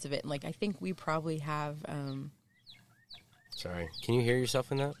ins and outs of it. And, like, I think we probably have... Sorry. Can you hear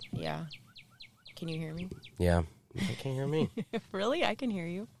yourself in that? Yeah. Can you hear me? Yeah. You can't hear me. Really? I can hear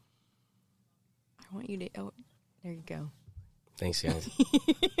you. I I want you to. Oh, there you go. Thanks, guys.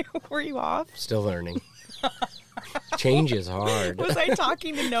 Were you off? Still learning. Change is hard. Was I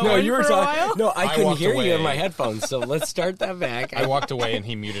talking to no one for a while? No, I couldn't hear you in my headphones, so let's start that back. I walked away and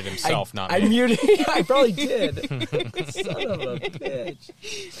he muted himself, not me. I muted. I probably did. Son of a bitch.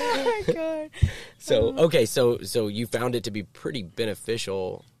 Oh, my God. So, okay, so you found it to be pretty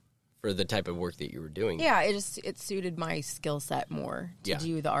beneficial for the type of work that you were doing. Yeah, it suited my skill set more to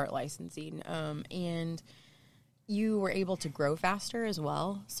do the art licensing. And you were able to grow faster as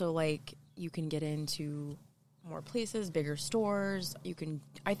well. So, like, you can get into more places, bigger stores.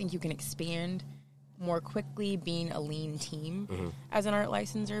 I think you can expand more quickly being a lean team as an art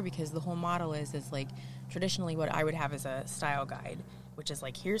licensor, because the whole model is like traditionally what I would have as a style guide, which is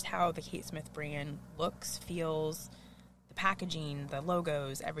like, here's how the Kate Smith brand looks, feels, the packaging, the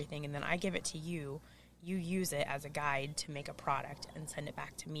logos, everything. And then I give it to you. You use it as a guide to make a product and send it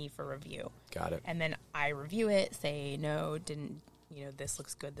back to me for review. Got it. And then I review it, say, no, this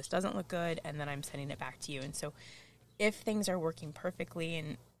looks good, this doesn't look good, and then I'm sending it back to you. And so if things are working perfectly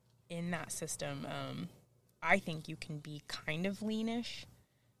in that system, I think you can be kind of leanish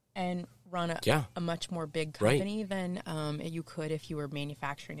and run a much more big company than you could if you were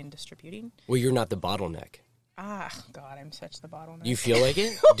manufacturing and distributing. Well, you're not the bottleneck. Ah, God, I'm such the bottleneck. You feel like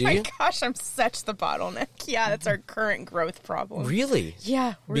it? Oh, my gosh, I'm such the bottleneck. Yeah, that's our current growth problem. Really?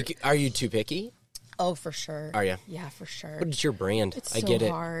 Yeah. Are you too picky? Oh, for sure. Are you? Yeah, for sure. What is your brand? It's so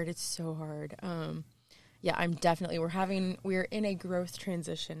hard. It's so hard. Yeah, I'm definitely, we're in a growth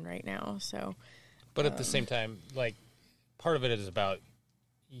transition right now, so. But at the same time, like, part of it is about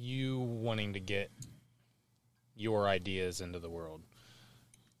you wanting to get your ideas into the world.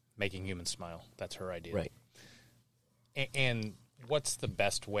 Making humans smile. That's her idea. Right. And what's the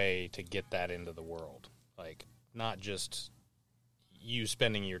best way to get that into the world? Like, not just you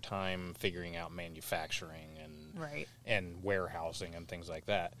spending your time figuring out manufacturing and warehousing and things like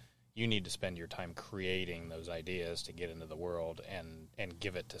that. You need to spend your time creating those ideas to get into the world and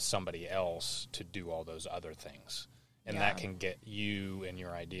give it to somebody else to do all those other things. And that can get you and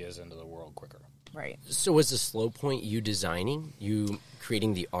your ideas into the world quicker. Right. So was the slow point you designing, you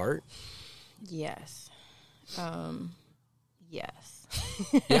creating the art? Yes. Yes.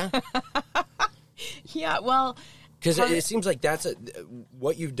 Yeah? Yeah, well... Because it seems like that's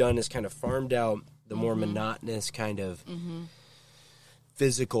what you've done is kind of farmed out the more monotonous kind of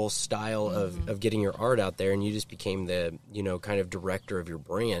physical style of getting your art out there, and you just became the, kind of director of your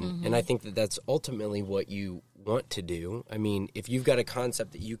brand. And I think that that's ultimately what you want to do. I mean, if you've got a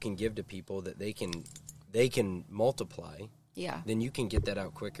concept that you can give to people that they can multiply, then you can get that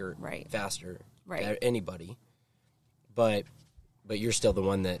out quicker, faster, than anybody. But you're still the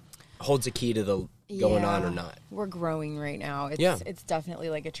one that holds the key to the going on or not. We're growing right now. It's definitely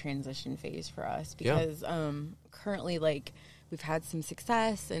like a transition phase for us because currently, like, we've had some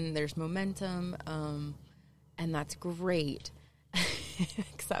success and there's momentum, and that's great.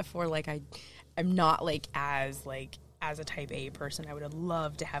 Except for, like, I'm not as a type A person. I would have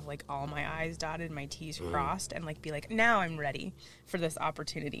loved to have, like, all my I's dotted, my T's crossed, and, like, be like, now I'm ready for this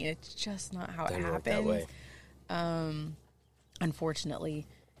opportunity. And it's just not how it happens. Unfortunately.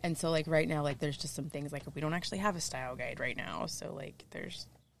 And so, like, right now, like, there's just some things, like, we don't actually have a style guide right now. So, like, there's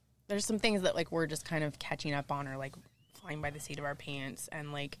some things that, like, we're just kind of catching up on or, like, flying by the seat of our pants.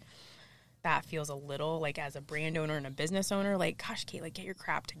 And, like, that feels a little, like, as a brand owner and a business owner, like, gosh, Kate, like, get your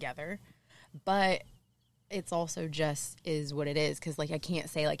crap together. But it's also just is what it is. Because, like, I can't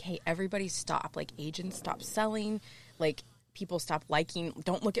say, like, hey, everybody stop. Like, agents stop selling. Like, people stop liking.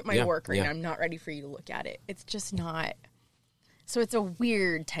 Don't look at my work right now. I'm not ready for you to look at it. It's just not. So it's a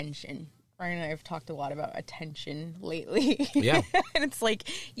weird tension. Ryan and I have talked a lot about attention lately. Yeah. And it's like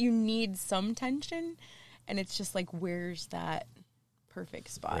you need some tension. And it's just like, where's that perfect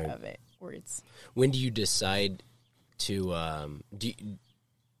spot of it? Where it's. When do you decide to, and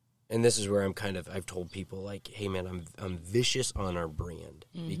this is where I've told people, like, hey, man, I'm vicious on our brand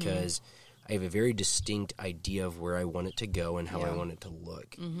because I have a very distinct idea of where I want it to go and how I want it to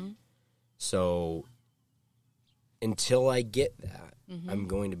look. So until I get that, I'm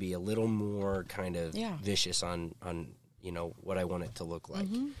going to be a little more kind of vicious on what I want it to look like.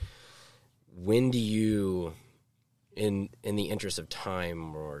 When do you, in the interest of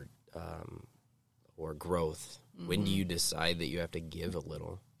time or growth, when do you decide that you have to give a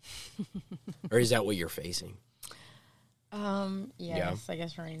little? Or is that what you're facing? Yes, I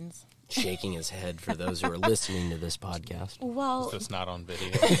guess Ryan's shaking his head for those who are listening to this podcast. Well, it's not on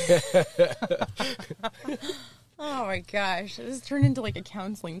video. Oh my gosh, this turned into like a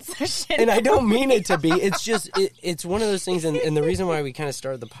counseling session. And I don't mean it to be. It's just it's one of those things, and the reason why we kind of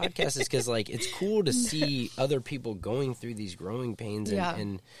started the podcast is because like it's cool to see other people going through these growing pains,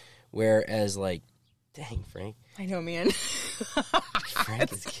 and whereas like, dang, Frank, I know, man.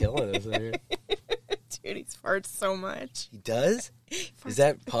 Frank is killing us there. Dude, he farts so much. He does? Is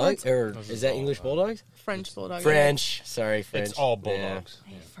that pug or is that English bulldogs? French bulldog. French. Sorry, French. It's all bulldogs.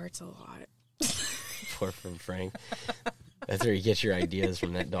 Yeah. He farts a lot. Poor from Frank. That's where you get your ideas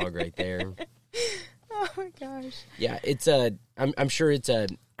from, that dog right there. Oh my gosh. Yeah, it's I'm sure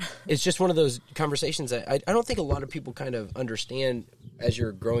it's just one of those conversations that I don't think a lot of people kind of understand as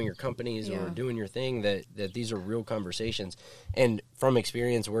you're growing your companies or doing your thing, that these are real conversations. And from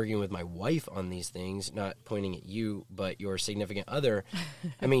experience working with my wife on these things, not pointing at you, but your significant other,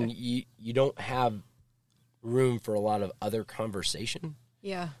 I mean, you don't have room for a lot of other conversation.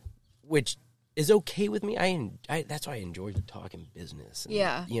 Yeah. Which is okay with me. I that's why I enjoy talking business.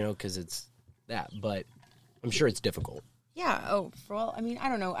 And, you know, because it's that. But I'm sure it's difficult. Yeah. Oh, well, I mean, I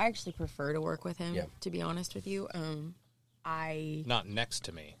don't know. I actually prefer to work with him, to be honest with you. Not next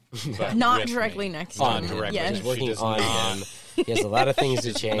to me. But not directly next to him. Directly. Yes. He's working on him. He has a lot of things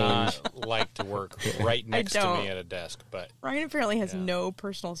to change. Not like to work right next to me at a desk. But Ryan apparently has no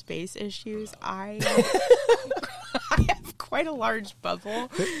personal space issues. I have quite a large bubble,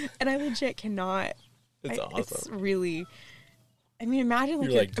 and I legit cannot. It's awesome. It's really. I mean, imagine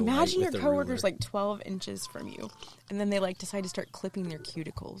imagine your coworker's like 12 inches from you, and then they like decide to start clipping their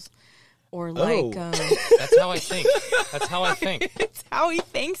cuticles, or like. That's how I think. That's how I think. It's how he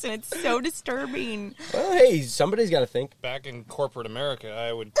thinks, and it's so disturbing. Well, hey, somebody's got to think. Back in corporate America,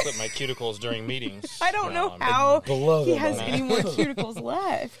 I would clip my cuticles during meetings. I don't know how he has any more cuticles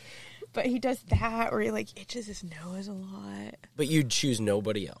left. But he does that, or he like itches his nose a lot. But you'd choose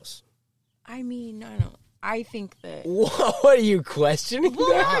nobody else. I mean, I don't know. I think that. What are you questioning?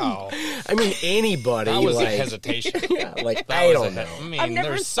 Wow. I mean, anybody. That was like, a hesitation. Yeah, like, I don't know. I mean,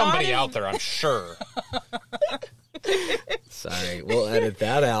 there's somebody out there, I'm sure. Sorry, we'll edit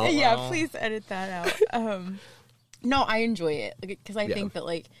that out. Yeah, please edit that out. No, I enjoy it because I think that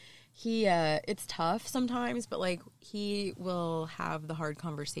like he, it's tough sometimes, but like he will have the hard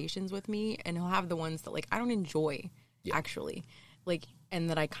conversations with me, and he'll have the ones that like I don't enjoy actually, like, and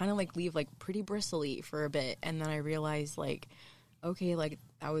that I kind of like leave like pretty bristly for a bit, and then I realize like, okay, like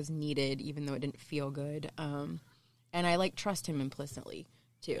that was needed, even though it didn't feel good. And I like trust him implicitly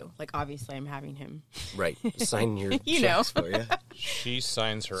too. Like obviously, I'm having him sign your checks for you. She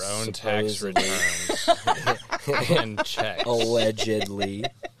signs her own tax returns and checks allegedly.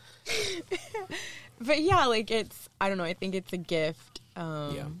 But yeah, like it's, I don't know, I think it's a gift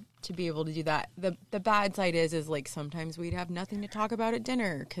to be able to do that. The bad side is like sometimes we'd have nothing to talk about at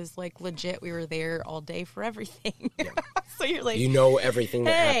dinner because like legit we were there all day for everything. So you're like, you know everything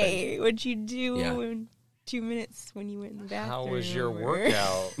that happened. Hey, what'd you do in 2 minutes when you went in the bathroom? How was your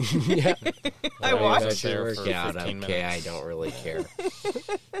workout? I watched your workout. Okay, minutes. I don't really care.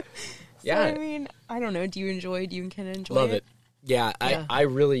 So, I mean, I don't know. Do you and Ken enjoy Love it? Yeah. I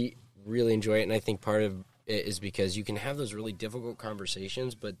really, really enjoy it, and I think part of it is because you can have those really difficult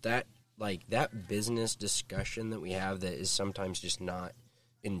conversations, but that business discussion that we have that is sometimes just not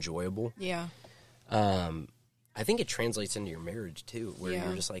enjoyable. Yeah. I think it translates into your marriage too, where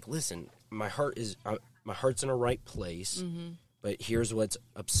you're just like, listen, my heart's in a right place, but here's what's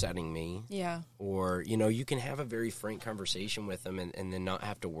upsetting me. Yeah. Or, you know, you can have a very frank conversation with them and then not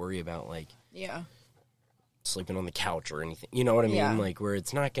have to worry about, like, sleeping on the couch or anything. You know what I mean? Yeah. Like, where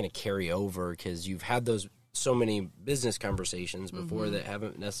it's not going to carry over because you've had so many business conversations before that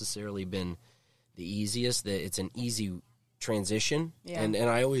haven't necessarily been the easiest, that it's an easy transition. Yeah. And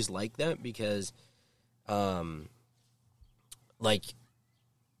I always like that because, like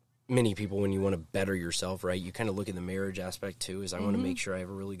many people, when you want to better yourself, right, you kind of look at the marriage aspect too, is I want to make sure I have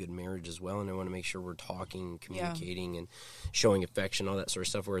a really good marriage as well, and I want to make sure we're talking, communicating, and showing affection, all that sort of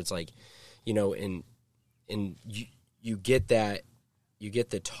stuff, where it's like, you know, and you get that, you get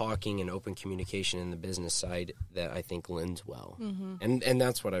the talking and open communication in the business side that I think lends well. And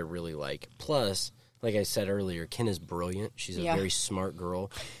that's what I really like. Plus, like I said earlier, Ken is brilliant. She's a very smart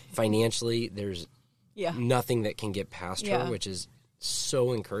girl. Financially, there's nothing that can get past her, which is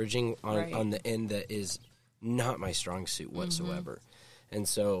so encouraging on the end that is not my strong suit whatsoever. And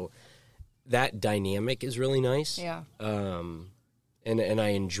so that dynamic is really nice. Yeah. And I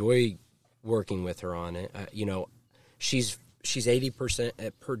enjoy working with her on it. You know, she's 80%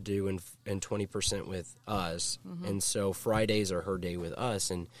 at Purdue and 20% with us. And so Fridays are her day with us,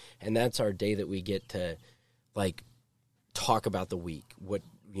 and that's our day that we get to like talk about the week. What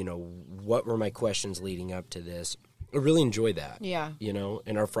what were my questions leading up to this? I really enjoy that. Yeah.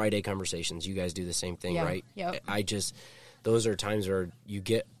 In our Friday conversations, you guys do the same thing, right? Yeah. Those are times where you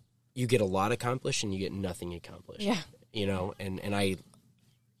get a lot accomplished and you get nothing accomplished. Yeah.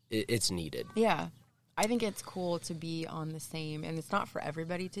 It's needed. Yeah. I think it's cool to be on the same, and it's not for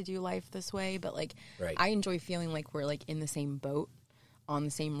everybody to do life this way, but like, right. I enjoy feeling like we're like in the same boat on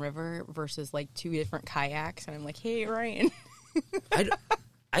the same river versus like two different kayaks. And I'm like, hey, Ryan.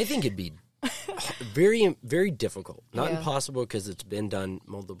 I think it'd be very, very difficult. Not impossible because it's been done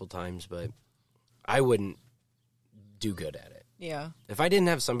multiple times, but I wouldn't do good at it. Yeah. If I didn't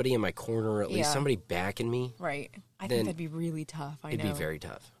have somebody in my corner, or at least somebody backing me. Right. I think that'd be really tough. It'd be very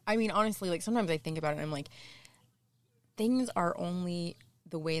tough. I mean, honestly, like sometimes I think about it and I'm like, things are only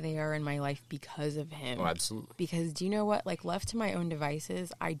the way they are in my life because of him. Oh, absolutely. Because do you know what? Like, left to my own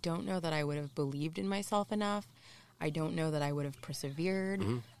devices, I don't know that I would have believed in myself enough. I don't know that I would have persevered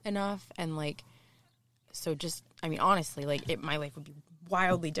enough. And like, so just, I mean, honestly, like my life would be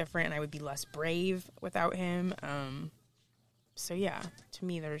wildly different and I would be less brave without him. So yeah, to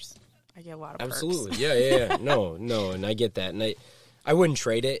me, I get a lot of perks. Absolutely. Yeah. No, and I get that. And I wouldn't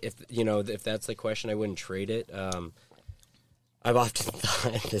trade it if that's the question, I wouldn't trade it. I've often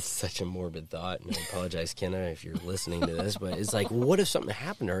thought, this is such a morbid thought, and I apologize, Kenna, if you're listening to this, but it's like, what if something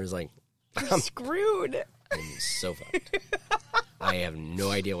happened to her? It's like, I'm screwed. I'm so fucked. I have no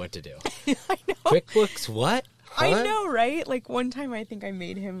idea what to do. I know. QuickBooks, what? Huh? I know, right? Like one time I think I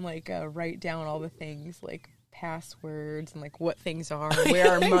made him like write down all the things, like passwords and like what things are,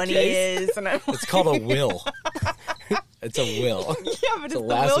 where our money is. And it's called a will. It's a will. Yeah, but it's the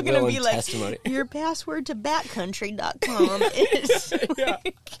will going to be like, testimony. Your password to backcountry.com is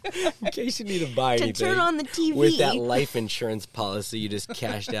in case you need to buy anything. To turn on the TV. With that life insurance policy you just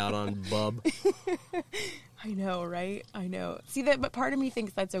cashed out on, bub. I know, right? I know. See that, but part of me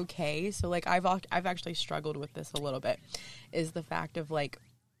thinks that's okay. So like I've actually struggled with this a little bit, is the fact of like,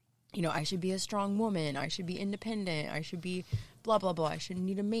 I should be a strong woman. I should be independent. I should be blah, blah, blah. I shouldn't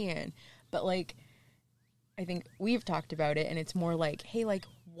need a man. But like, I think we've talked about it, and it's more like, hey, like,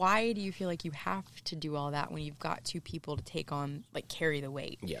 why do you feel like you have to do all that when you've got two people to take on, like, carry the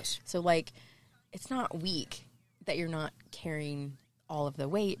weight? Yes. So, like, it's not weak that you're not carrying all of the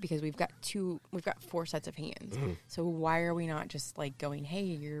weight because we've got 4 sets of hands. Mm-hmm. So why are we not just, like, going, hey,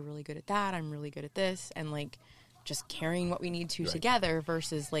 you're really good at that, I'm really good at this, and, like, just carrying what we need to together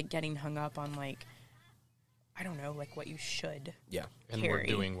versus, like, getting hung up on, like, I don't know, like what you should. Yeah. And carry. we're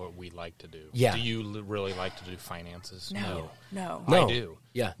doing what we like to do. Yeah. Do you really like to do finances? No. I do.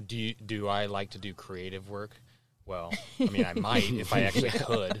 Yeah. Do I like to do creative work? Well, I mean, I might if I actually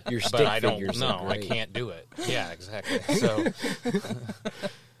could. Your but I don't figures know. I can't do it. Yeah, exactly. So,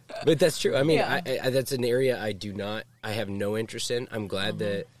 but that's true. I mean, I that's an area I have no interest in. I'm glad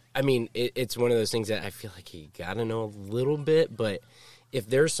that, I mean, it's one of those things that I feel like you got to know a little bit, but if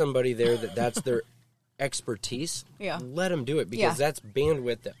there's somebody there that's their expertise, let them do it, because that's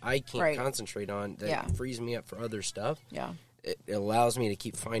bandwidth that I can't concentrate on, that frees me up for other stuff. Yeah. It allows me to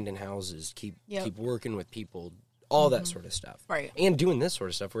keep finding houses, keep working with people, all that sort of stuff. Right. And doing this sort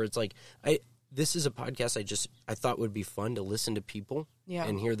of stuff where it's like, this is a podcast I thought would be fun to listen to people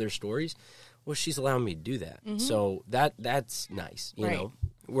and hear their stories. Well, she's allowing me to do that. Mm-hmm. So that's nice, you know.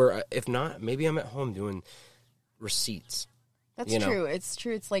 Where if not, maybe I'm at home doing receipts. That's true. It's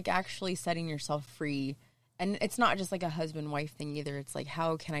true. It's like actually setting yourself free. And it's not just like a husband-wife thing either. It's like,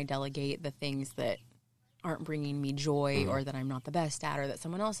 how can I delegate the things that aren't bringing me joy or that I'm not the best at or that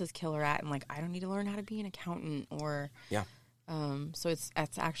someone else is killer at? And like, I don't need to learn how to be an accountant or... Yeah. So it's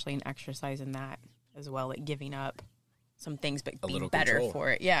actually an exercise in that as well, like giving up some things but being better control for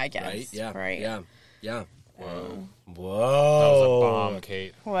it. Yeah, I guess. Right? Yeah. Right. Yeah. Whoa. That was a bomb,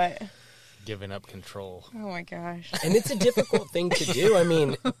 Kate. What? Giving up control. Oh my gosh. And it's a difficult thing to do. I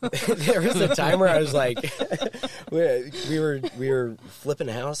mean, there was a time where I was like, we were flipping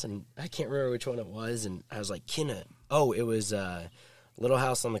a house, and I can't remember which one it was, and I was like, Kenna. Oh, it was Little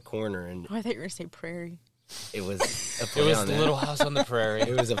House on the Corner, and I thought you were going to say Prairie. It was a play on that. Little House on the Prairie.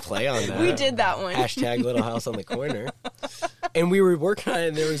 It was a play on that. We did that one. Hashtag Little House on the Corner. And we were working on it,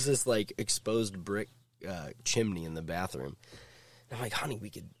 and there was this like exposed brick chimney in the bathroom. And I'm like, honey, we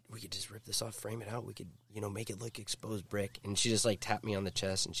could just rip this off, frame it out. We could, make it look exposed brick. And she just like tapped me on the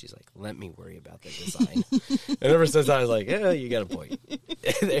chest, and she's like, let me worry about the design. And ever since I was like, you got a point.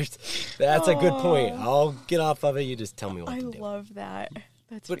 That's a good point. I'll get off of it. You just tell me what to do. I love that.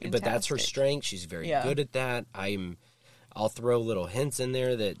 But that's her strength. She's very good at that. I'll throw little hints in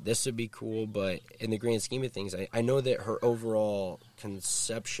there that this would be cool, but in the grand scheme of things, I know that her overall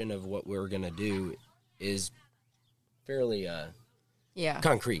conception of what we're going to do is fairly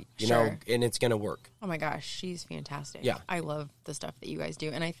concrete, you know, and it's going to work. Oh my gosh, she's fantastic. Yeah. I love the stuff that you guys do.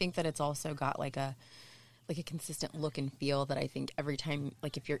 And I think that it's also got like a consistent look and feel that I think every time,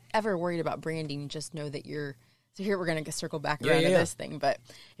 like if you're ever worried about branding, just know that so here we're going to circle back around to this thing, but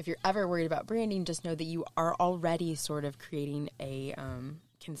if you're ever worried about branding, just know that you are already sort of creating a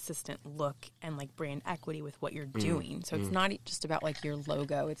consistent look and like brand equity with what you're doing. So it's not just about like your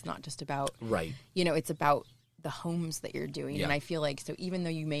logo. It's not just about, you know, it's about the homes that you're doing. Yeah. And I feel like, so even though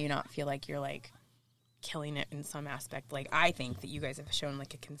you may not feel like you're like killing it in some aspect, like I think that you guys have shown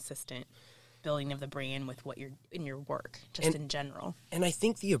like a consistent building of the brand with what you're in your work, just in general. And I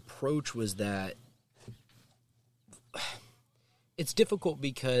think the approach was that it's difficult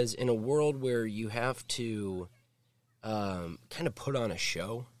because in a world where you have to kind of put on a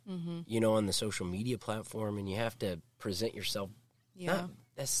show, you know, on the social media platform, and you have to present yourself not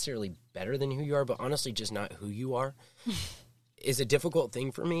necessarily better than who you are, but honestly just not who you are, is a difficult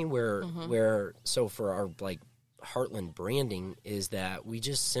thing for me where so for our like Heartland branding is that we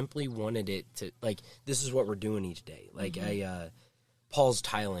just simply wanted it to, like, this is what we're doing each day. Like Paul's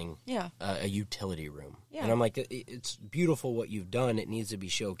tiling a utility room. Yeah. And I'm like, it's beautiful what you've done. It needs to be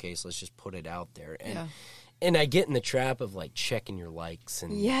showcased. Let's just put it out there. And I get in the trap of like checking your likes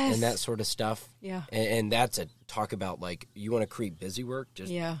and that sort of stuff. Yeah. And that's a talk about like, you want to create busy work,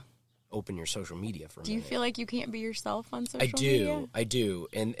 just open your social media for a minute. Do you feel like you can't be yourself on social media? I do.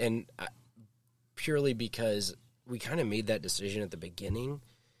 And purely because we kind of made that decision at the beginning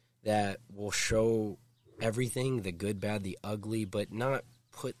that we'll show everything, the good, bad, the ugly, but not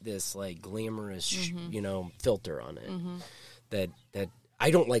put this like glamorous, you know, filter on it. That I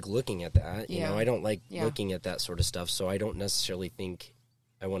don't like looking at that. You know, I don't like looking at that sort of stuff. So I don't necessarily think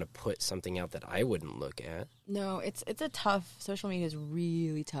I want to put something out that I wouldn't look at. No, it's a tough. Social media is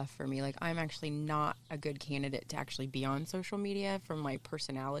really tough for me. Like I'm actually not a good candidate to actually be on social media from my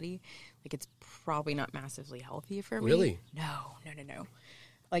personality. Like it's probably not massively healthy for me. Really? No.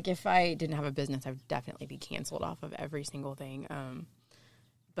 Like, if I didn't have a business, I would definitely be canceled off of every single thing.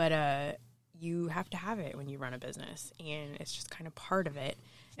 But you have to have it when you run a business, and it's just kind of part of it.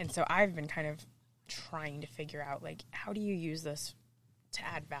 And so I've been kind of trying to figure out, like, how do you use this to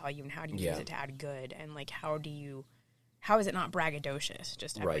add value, and how do you use it to add good? And, like, how is it not braggadocious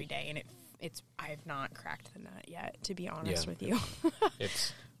just every day? And I have not cracked the nut yet, to be honest with you.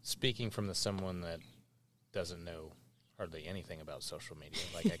 It's speaking from someone that doesn't know hardly anything about social media.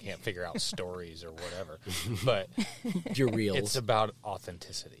 Like I can't figure out stories or whatever, but your reels. It's about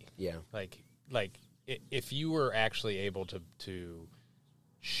authenticity. Yeah. Like if you were actually able to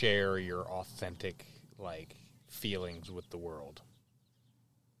share your authentic like feelings with the world,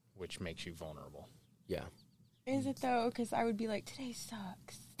 which makes you vulnerable. Yeah. Is it though? Because I would be like, today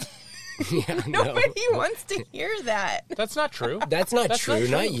sucks. Nobody wants to hear that. That's not true. That's not true.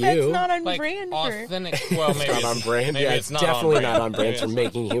 Not you. That's not on like, brand. Authentic. Well, maybe it's not on brand. Maybe it's definitely not on brand for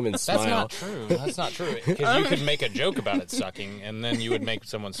making humans smile. That's not true. Because you could make a joke about it sucking, and then you would make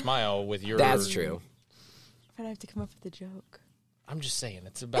someone smile with your. That's true. I'd have to come up with a joke. I'm just saying,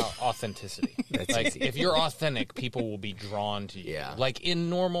 it's about authenticity. Like, if you're authentic, people will be drawn to you. Yeah. Like, in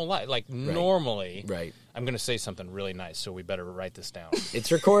normal life. Like, normally, I'm going to say something really nice, so we better write this down. It's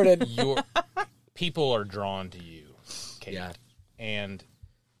recorded. People are drawn to you, Kate. Yeah. And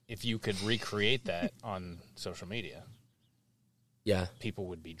if you could recreate that on social media, people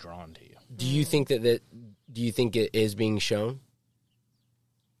would be drawn to you. Do you think do you think it is being shown?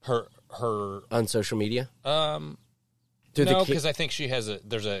 Her on social media? No, because I think she's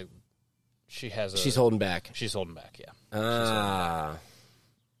holding back. She's holding back, yeah.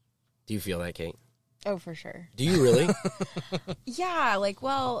 Do you feel that, Kate? Oh, for sure. Do you really? Yeah,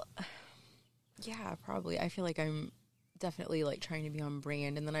 probably. I feel like I'm definitely like trying to be on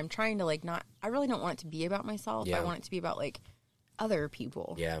brand, and then I'm trying to like not. I really don't want it to be about myself. Yeah. I want it to be about like other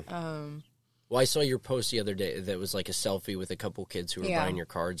people. Yeah. Well, I saw your post the other day that was like a selfie with a couple kids who were buying your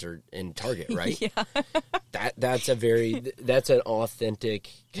cards or in Target, right? That's an authentic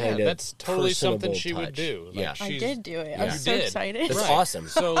kind of that's totally something she touch. Would do. Like, I did do it. I was so excited. That's awesome.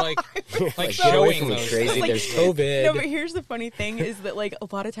 So like get away from me, crazy. There's COVID. No, but here's the funny thing is that like a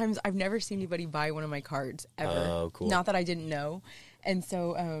lot of times I've never seen anybody buy one of my cards ever. Oh, cool. Not that I didn't know. And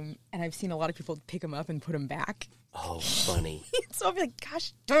so, and I've seen a lot of people pick them up and put them back. Oh, funny. So I'll be like,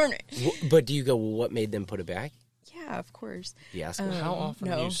 gosh darn it. But do you go, well, what made them put it back? Yeah, Yeah, of course. Yes. How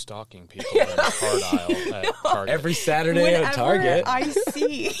often are you stalking people in the card aisle at Target? Every Saturday at Target. I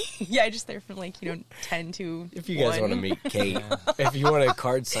see. Yeah, just there from 10 to If you guys want to meet Kate, if you want a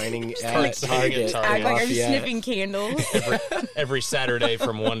card signing at Target. Act like I'm sniffing candles. Every Saturday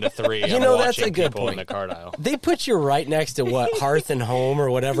from 1 to 3, that's a good point. point. In the card aisle. They put you right next to what, Hearth and Home or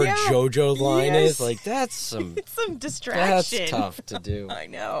whatever JoJo's line is. Like, that's some distraction. That's tough to do. I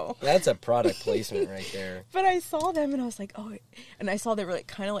know. That's a product placement right there. But I saw them and I was like, oh, and I saw they were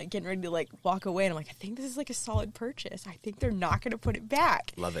kind of getting ready to walk away, and I'm like, I think this is a solid purchase. I think they're not going to put it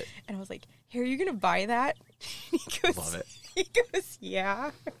back. Love it. And I was like, here, are you going to buy that? He goes, love it. He goes,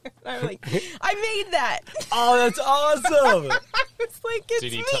 yeah. And I'm like, I made that. Oh, that's awesome. I was like, it's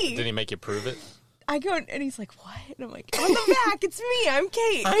me. Did he make you prove it? I go, and he's like, what? And I'm like, on the back, it's me. I'm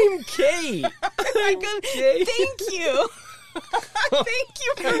Kate. I'm Kate. I go, thank you. Thank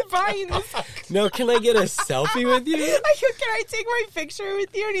you for buying this. No, can I get a selfie with you? I go, can I take my picture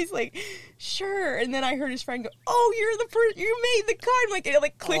with you? And he's like, sure. And then I heard his friend go, oh, you're the person, you made the card. I'm like,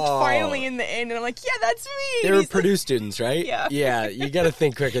 it clicked finally in the end. And I'm like, yeah, that's me. They were Purdue students, right? Yeah. Yeah, you got to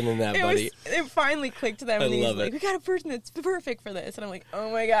think quicker than that, buddy. It finally clicked to them. And he's love like, we got a person that's perfect for this. And I'm like,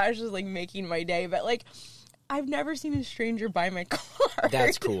 oh my gosh, this is making my day. But I've never seen a stranger buy my card.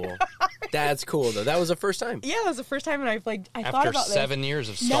 That's cool. That's cool, though. That was the first time. Yeah, that was the first time, and I thought about this. After 7 years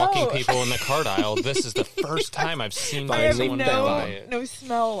of stalking people in the card aisle, this is the first time I've seen someone buy it. No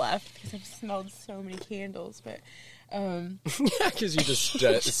smell left because I've smelled so many candles, but yeah, because you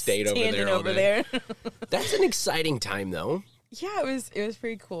just stayed over there all day. That's an exciting time, though. Yeah, it was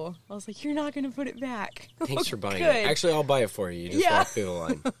pretty cool. I was like, you're not going to put it back. Thanks for buying it. Actually, I'll buy it for you. You just walk through the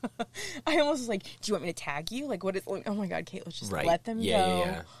line. I almost was like, do you want me to tag you? What is, oh my God, Kate, let's just let them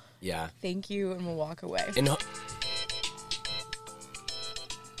go. Yeah. Thank you, and we'll walk away. And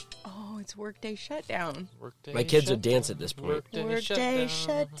it's workday shutdown. My kids would dance at this point. Workday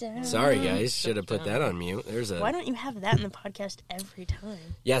shutdown. Sorry, guys. Should have put that on mute. Why don't you have that in the podcast every time?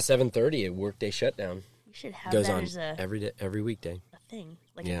 Yeah, 7:30, a workday shutdown. You should have goes that on as every weekday. A thing.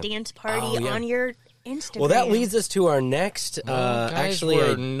 A dance party on your Instagram. Well, that leads us to our next... guys,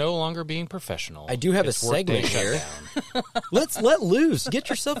 we're no longer being professional. I do have a segment here. Let's let loose. Get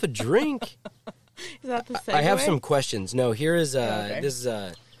yourself a drink. Is that the segue? I have some questions. No, here is... This is...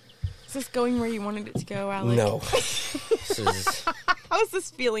 Is this going where you wanted it to go, Alec? No. This is how's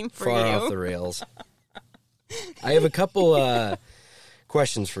this feeling for you? Far off the rails. I have a couple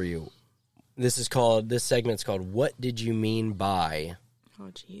questions for you. This segment's called What Did You Mean By? Oh,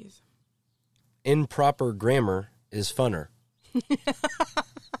 jeez. Improper grammar is funner.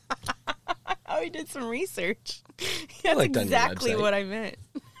 Oh, he did some research. That's exactly what I meant.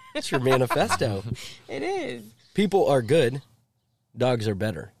 It's your manifesto. It is. People are good. Dogs are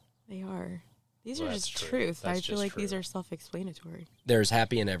better. They are. These are just truth. I feel like these are self-explanatory. There's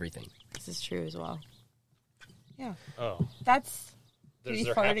happy in everything. This is true as well. Yeah. Oh. That's... Is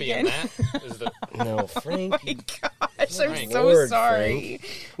there happy in that? No, Frank. Oh my gosh, I'm so sorry.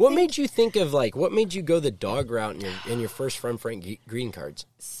 Frank. What made you think of, what made you go the dog route in your first From Frank greeting cards?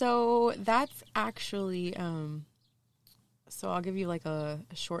 So that's actually... So I'll give you a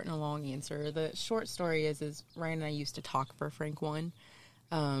short and a long answer. The short story is Ryan and I used to talk for Frank 1.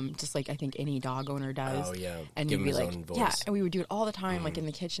 Just I think any dog owner does. Oh, yeah. And give we'd him be his own voice. Yeah, and we would do it all the time, in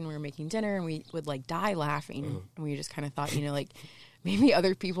the kitchen we were making dinner, and we would die laughing. And we just kind of thought, maybe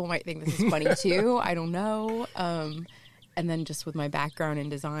other people might think this is funny too. I don't know. And then just with my background in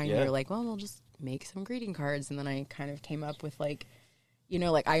design, we were like, well, we'll just make some greeting cards. And then I kind of came up with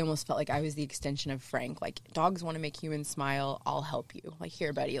I almost felt like I was the extension of Frank. Dogs want to make humans smile. I'll help you.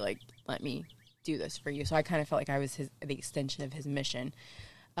 Here, buddy, let me do this for you. So I kind of felt like I was the extension of his mission.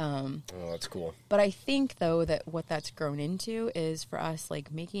 Oh, that's cool. But I think, though, that what that's grown into is for us,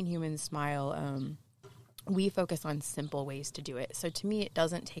 making humans smile, we focus on simple ways to do it. So to me, it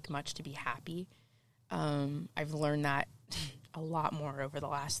doesn't take much to be happy. I've learned that a lot more over the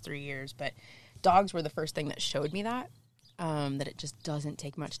last 3 years. But dogs were the first thing that showed me that it just doesn't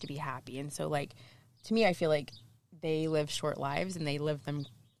take much to be happy. And so, to me, I feel like they live short lives, and they live them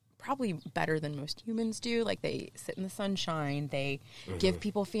probably better than most humans do. They sit in the sunshine. They give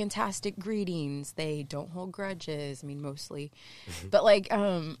people fantastic greetings. They don't hold grudges. I mean, mostly. But,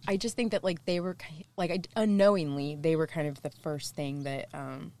 I just think that, they were, unknowingly, they were kind of the first thing that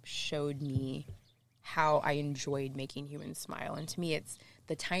showed me how I enjoyed making humans smile. And to me, it's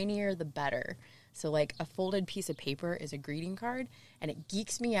the tinier, the better. So, a folded piece of paper is a greeting card, and it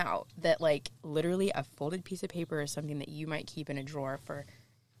geeks me out that, literally a folded piece of paper is something that you might keep in a drawer for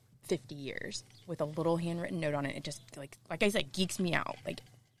 50 years with a little handwritten note on it. It just, like I said, geeks me out.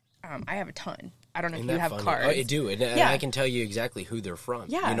 I have a ton. I don't know if you have cards. I do, and I can tell you exactly who they're from.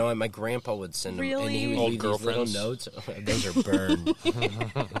 Yeah. You know, my grandpa would send them, and he would Old leave girlfriends. these little notes. Those are burned.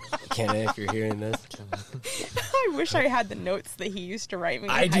 Kenna, if you're hearing this. I wish I had the notes that he used to write me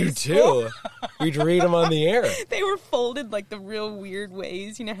in I high do, school. too. We'd read them on the air. They were folded, like, the real weird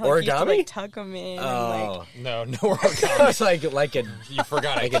ways. You know how like, you used to, like, tuck them in. Oh. And, No origami. It's like a... You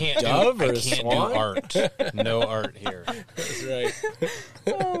forgot Like I a can't dove do, or I a can't swan? do art. No art here. That's right.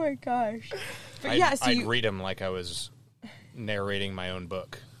 oh, my gosh. But I'd read them like I was narrating my own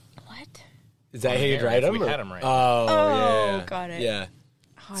book. What? Is that how you'd write them? We had them right. Oh, yeah. Got it. Yeah.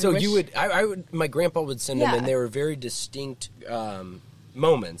 Oh, So you would, I would, my grandpa would send them, Yeah. and they were very distinct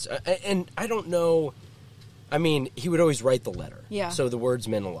moments. And I don't know, I mean, he would always write the letter. Yeah. So the words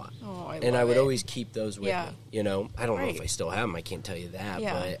meant a lot. Oh, I and love I would it. always keep those with Yeah. me. You know, I don't know if Right. I still have them. I can't tell you that.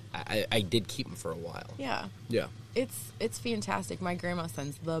 Yeah. But I did keep them for a while. Yeah. Yeah. It's fantastic. My grandma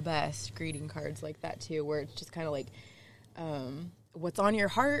sends the best greeting cards like that, too, where it's just kind of like, what's on your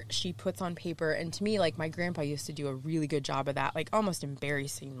heart, she puts on paper. And to me, like, my grandpa used to do a really good job of that, like, almost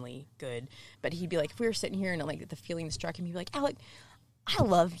embarrassingly good. But he'd be like, if we were sitting here and, like, the feeling struck him, he'd be like, Alec, I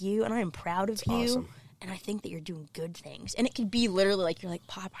love you, and I'm proud of you. awesome. And I think that you're doing good things. And it could be literally like, you're like,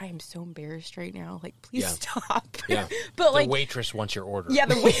 Pop, I am so embarrassed right now. Like, please stop. Yeah. But, like, The waitress wants your order. yeah,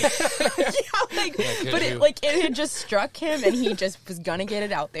 it had just struck him, and he just was gonna get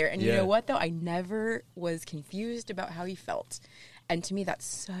it out there. And you know what, though? I never was confused about how he felt. And to me, that's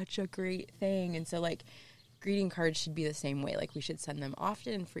such a great thing. And so, like, greeting cards should be the same way. Like, we should send them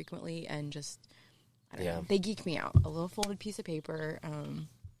often and frequently, and just, I don't know. They geek me out. A little folded piece of paper.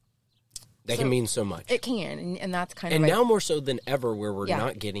 That can mean so much. It can, and that's kind of... And like, now more so than ever, where we're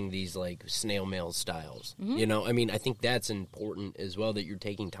not getting these, like, snail mail styles. Mm-hmm. You know, I mean, I think that's important as well, that you're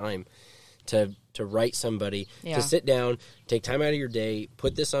taking time to write somebody, to sit down, take time out of your day,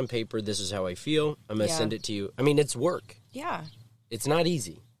 put this on paper, this is how I feel, I'm going to send it to you. I mean, it's work. Yeah. It's not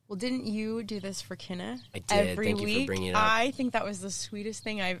easy. Well, didn't you do this for Kenna? I did. Every Thank week? you for bringing it up. I think that was the sweetest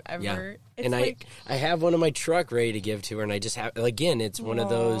thing I've ever... Yeah. It's And like, I have one in my truck ready to give to her, and I just have... Again, it's one of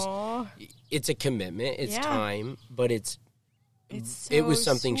those... It's a commitment. It's time, but it was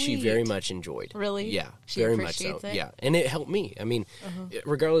something she very much enjoyed. Really? Yeah, She very much so. appreciates it? Yeah, and it helped me. I mean,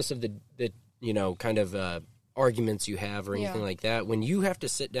 regardless of the you know, kind of arguments you have or anything like that, when you have to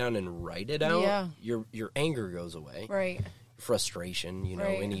sit down and write it out, your anger goes away. Right. Frustration, you know,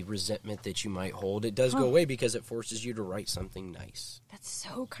 Right. any resentment that you might hold, it does go away because it forces you to write something nice. That's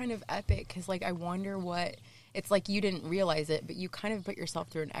so kind of epic, because, like, I wonder what... It's like you didn't realize it, but you kind of put yourself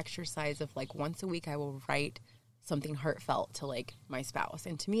through an exercise of, like, once a week I will write something heartfelt to, like, my spouse.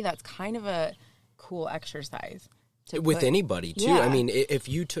 And to me, that's kind of a cool exercise. With anybody, too. Yeah. I mean, if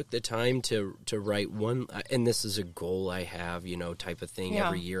you took the time to write one, and this is a goal I have, you know, type of thing.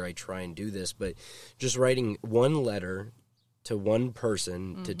 Every year I try and do this, but just writing one letter to one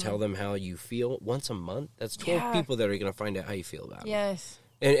person to tell them how you feel once a month, that's 12 people that are going to find out how you feel about it. Yes.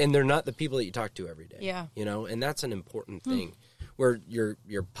 And they're not the people that you talk to every day. Yeah. You know, and that's an important thing. Where your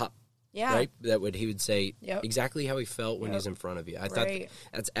pup, right? He would say exactly how he felt when he's in front of you. I thought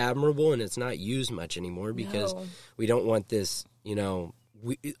that's admirable, and it's not used much anymore because we don't want this, you know,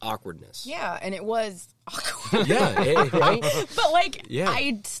 awkwardness. Yeah, and it was awkward. Right? But, like,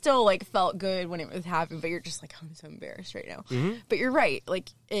 I still, like, felt good when it was happening, but you're just like, I'm so embarrassed right now. Mm-hmm. But you're right. Like,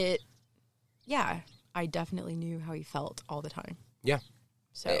 I definitely knew how he felt all the time. Yeah.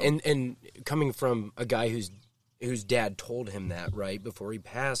 So and coming from a guy whose dad told him that right before he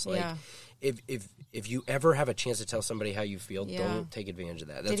passed, like if you ever have a chance to tell somebody how you feel, don't take advantage of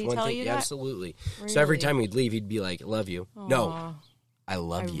that. That's Did he one tell thing. you that? Absolutely. Really? So every time he'd leave, he'd be like, "Love you." Aww. No, I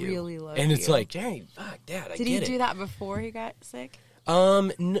love you. Really love and it's you. like, hey, fuck, Dad, I Did get it. he do that before he got sick?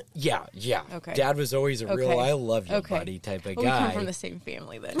 Yeah. Okay. Dad was always a real "I love you, Okay. buddy" type of Well, guy. we come from the same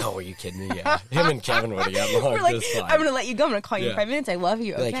family then. Oh, are you kidding me? Yeah, him and Kevin would have got along We're like, just fine. I'm going to let you go. I'm going to call you in 5 minutes. I love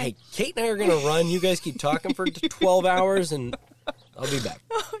you. Okay. Like, hey, Kate and I are going to run. You guys keep talking for 12 hours, and I'll be back.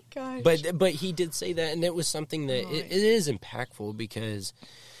 Oh, gosh. But he did say that, and it was something that it is impactful because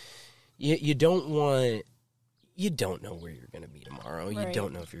you don't want... You don't know where you're going to be tomorrow. Right. You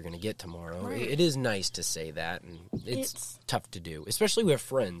don't know if you're going to get tomorrow. Right. It is nice to say that, and it's tough to do, especially with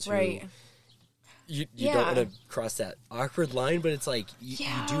friends who you don't want to cross that awkward line, but it's like you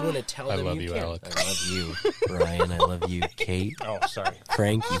do want to tell them I love you, can. Alec. I love you, Ryan. I love you, Kate. Oh, sorry.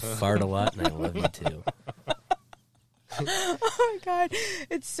 Frank, you fart a lot, and I love you too. Oh, my God.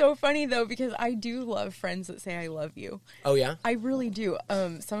 It's so funny, though, because I do love friends that say I love you. Oh, yeah? I really do.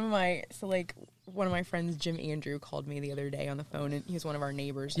 One of my friends, Jim Andrew, called me the other day on the phone, and he was one of our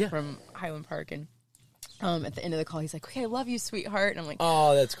neighbors from Highland Park, and At the end of the call, he's like, okay, I love you, sweetheart. And I'm like,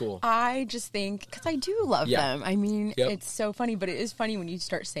 oh, that's cool. I just think, because I do love them. I mean, it's so funny, but it is funny when you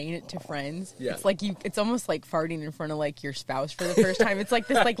start saying it to friends. Yeah. It's like it's almost like farting in front of like your spouse for the first time. It's like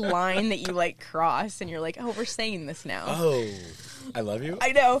this like line that you like cross and you're like, oh, we're saying this now. Oh, I love you.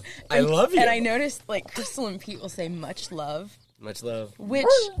 I know. I love you. And I noticed like Crystal and Pete will say much love. Much love. Which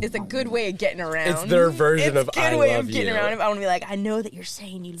is a good way of getting around. It's their version of I love you. It's a good way of getting around. I want to be like, I know that you're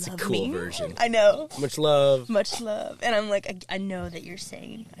saying you love me. It's a cool version. I know. Much love. Much love. And I'm like, I know that you're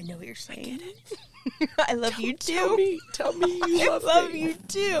saying. I know what you're saying. I get it. I love you too. Tell me you love me. I love you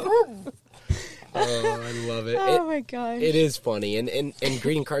too. Oh, I love it. Oh my gosh. It is funny. And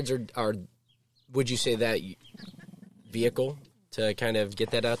greeting cards are, would you say that vehicle to kind of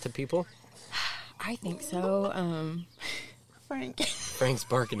get that out to people? I think so. Frank's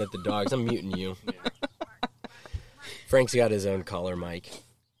barking at the dogs. I'm muting you. Frank's got his own collar mic.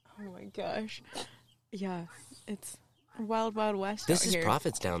 Oh my gosh. Yeah, it's wild, wild west. This is here.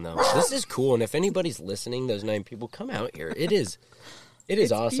 Prophetstown, though. This is cool. And if anybody's listening, those 9 people, come out here. It's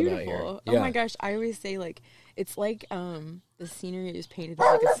awesome beautiful. Out here. Yeah. Oh my gosh. I always say like, it's like the scenery is painted with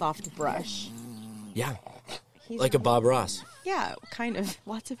like a soft brush. Yeah. Like a Bob Ross. Yeah, kind of.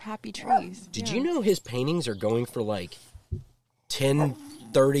 Lots of happy trees. Did you know his paintings are going for like $10,000,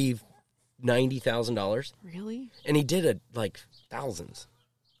 $30,000, $90,000? Really? And he did like thousands.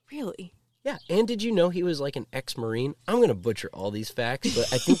 Really? Yeah. And did you know he was like an ex-Marine? I'm going to butcher all these facts,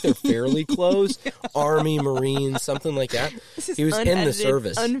 but I think they're fairly close. Army, Marine, something like that. He was in the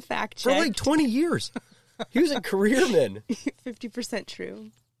service. Unfact-checked. For like 20 years. He was a careerman. 50%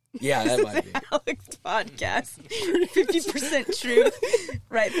 true. Yeah, that might be. Alex podcast. 50% truth,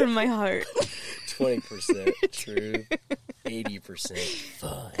 right from my heart. 20% truth, 80%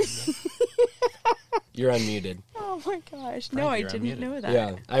 fun. You're unmuted. Oh my gosh. No, I didn't know that.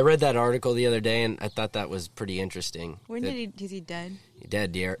 Yeah, I read that article the other day, and I thought that was pretty interesting. When is he dead? He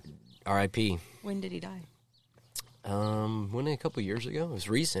dead, dear. R.I.P. When did he die? A couple years ago. It was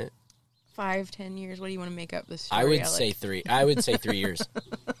recent. 5-10 years. What do you want to make up this story, I would Alex? say 3. I would say 3 years.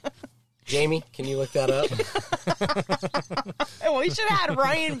 Jamie, can you look that up? Well, we should have had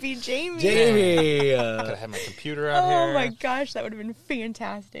Ryan be Jamie. Jamie! Could have had my computer out here. Oh my gosh, that would have been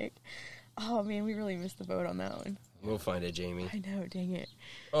fantastic. Oh man, we really missed the boat on that one. We'll find it, Jamie. I know, dang it.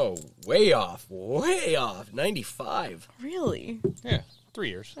 Oh, way off. 95. Really? Yeah, 3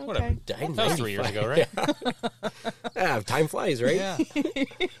 years. Okay. Whatever. That was 3 years ago, right? Yeah, time flies, right? Yeah.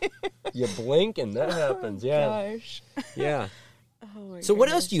 You blink and that happens. Yeah. Gosh. Yeah. Oh my So goodness. what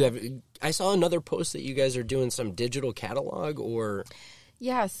else do you have? I saw another post that you guys are doing some digital catalog or...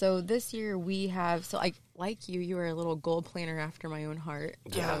 Yeah, so this year we have, so like you are a little goal planner after my own heart.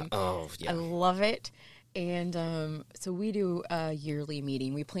 Yeah. I love it. And so we do a yearly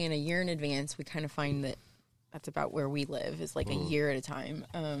meeting. We plan a year in advance. We kind of find that that's about where we live, is like a year at a time.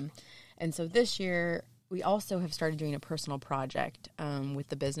 And so this year we also have started doing a personal project with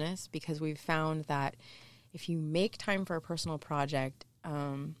the business, because we've found that if you make time for a personal project,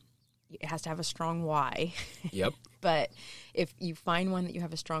 it has to have a strong why. Yep. But if you find one that you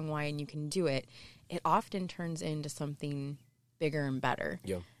have a strong why and you can do it, it often turns into something bigger and better.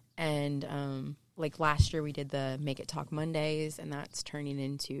 Yeah. And like last year we did the Make It Talk Mondays, and that's turning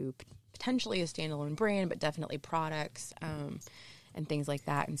into potentially a standalone brand, but definitely products and things like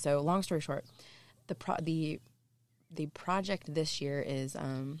that. And so long story short, the project this year is...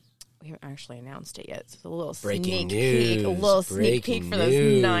 we haven't actually announced it yet. So it's a little Breaking sneak news. peek. A little sneak Breaking peek for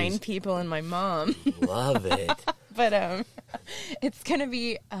those 9 people and my mom. Love it. But it's going to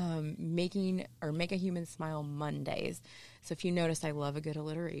be Make a Human Smile Mondays. So if you notice, I love a good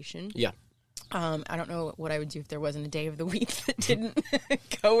alliteration. Yeah. I don't know what I would do if there wasn't a day of the week that didn't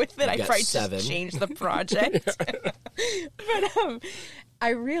go with it. I'd probably 7. just change the project. But I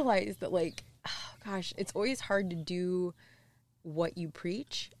realized that, like, oh gosh, it's always hard to do what you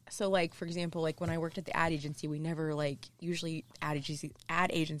preach. So, like, for example, like when I worked at the ad agency, we never, like, usually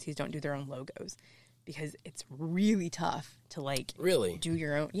ad agencies don't do their own logos, because it's really tough to, like, Really? do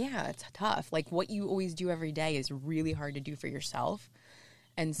your own. Yeah, it's tough. Like, what you always do every day is really hard to do for yourself.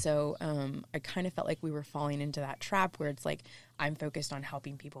 And so I kind of felt like we were falling into that trap where it's like, I'm focused on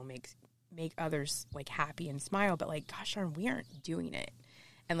helping people make others, like, happy and smile, but, like, gosh darn, we aren't doing it.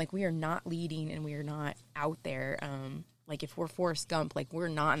 And, like, we are not leading, and we are not out there. Like, if we're Forrest Gump, like, we're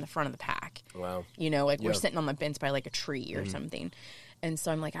not in the front of the pack. Wow. You know, like, we're sitting on the bench by, like, a tree or something. And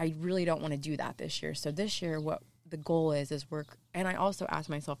so I'm like, I really don't want to do that this year. So this year, what the goal is work. And I also ask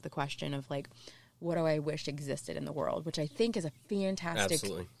myself the question of, like, what do I wish existed in the world? Which I think is a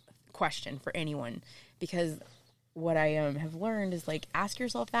fantastic question for anyone. Because what I have learned is, like, ask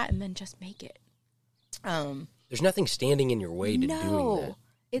yourself that and then just make it. There's nothing standing in your way to doing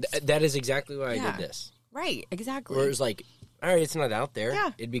that. That is exactly why I did this. Right, exactly. Where it was like, all right, it's not out there.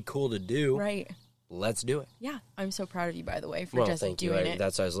 Yeah. It'd be cool to do. Right. Let's do it. Yeah. I'm so proud of you, by the way, for just doing it.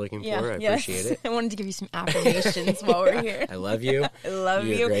 That's what I was looking for. I appreciate it. I wanted to give you some affirmations while we're here. I love you. I love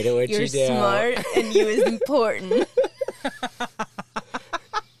you. You're great at what you do. You're smart, and you is important.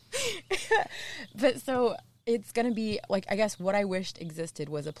 But so it's going to be, like, I guess what I wished existed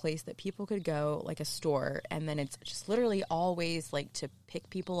was a place that people could go, like a store, and then it's just literally always, like, to pick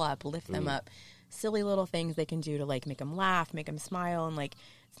people up, lift them up, silly little things they can do to, like, make them laugh, make them smile, and, like,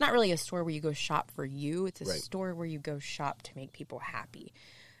 it's not really a store where you go shop for you. It's a store where you go shop to make people happy.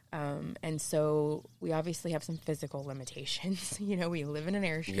 And so we obviously have some physical limitations. You know, we live in an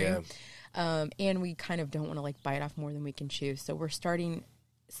Airstream. Yeah. And we kind of don't want to, like, bite off more than we can chew. So we're starting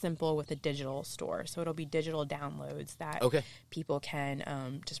simple with a digital store. So it'll be digital downloads that people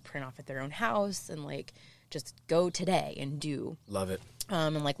can just print off at their own house and, like, just go today and do. Love it.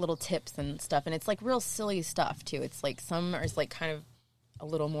 And, like, little tips and stuff. And it's, like, real silly stuff, too. It's, like, some are, like, kind of a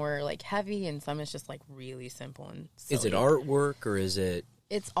little more, like, heavy, and some is just, like, really simple and silly. Is it artwork, or is it...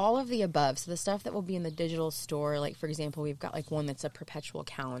 It's all of the above. So the stuff that will be in the digital store, like, for example, we've got, like, one that's a perpetual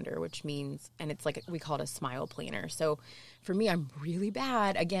calendar, which means, and it's, like, we call it a smile planner. So for me, I'm really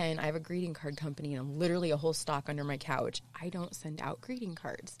bad. Again, I have a greeting card company, and I'm literally a whole stock under my couch. I don't send out greeting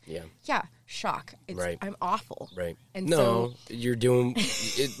cards. Yeah. Yeah. Shock. I'm awful. Right. And no, you're doing,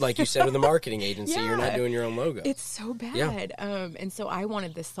 it, like you said, with the marketing agency, you're not doing your own logo. It's so bad. Yeah. And so I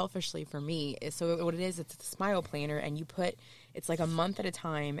wanted this selfishly for me. So what it is, it's a smile planner, and you put... It's like a month at a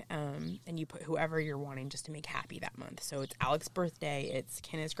time, and you put whoever you're wanting just to make happy that month. So it's Alex's birthday, it's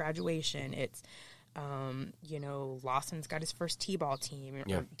Kenneth's graduation, it's, you know, Lawson's got his first T-ball team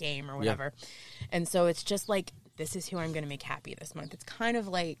or game or whatever. Yeah. And so it's just like, this is who I'm going to make happy this month. It's kind of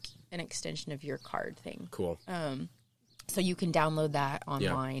like an extension of your card thing. Cool. So you can download that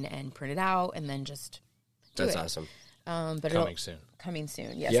online and print it out and then just do That's awesome. But coming soon.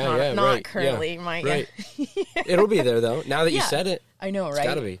 Yes, not currently. Yeah, It'll be there though. Now that you said it, I know, right? It's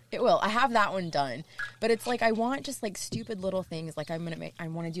gotta be. It will. I have that one done, but it's like I want just like stupid little things. Like I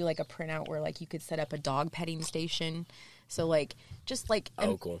want to do like a printout where like you could set up a dog petting station. So like just like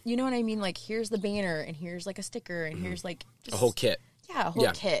cool. You know what I mean? Like here's the banner and here's like a sticker and here's like just a whole kit. Yeah, a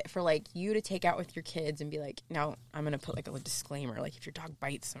whole kit for, like, you to take out with your kids and be like, now I'm going to put, like, a disclaimer, like, if your dog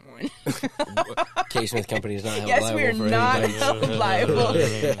bites someone. K-Smith Company is not held liable. Yes, we are not held liable.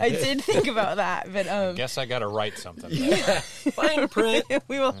 I did think about that, but... guess I got to write something. Yeah, fine print.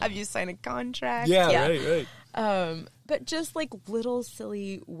 We will have you sign a contract. Yeah. Right. But just, like, little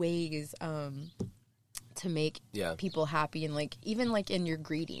silly ways... to make people happy, and like even like in your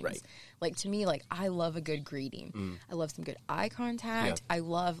greetings, like to me, like I love a good greeting. I love some good eye contact. I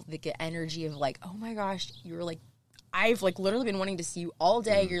love the good energy of like, oh my gosh, you're like, I've like literally been wanting to see you all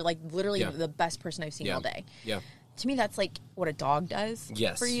day. You're like literally the best person I've seen all day. Yeah, to me that's like what a dog does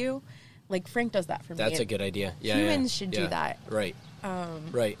for you. Like Frank does that for me. That's a good idea. Humans should do that. Right.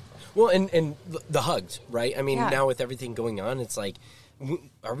 Right. Well, and the hugs, right? I mean, now with everything going on, it's like,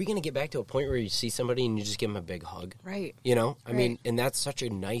 are we going to get back to a point where you see somebody and you just give them a big hug? Right. You know? I mean, and that's such a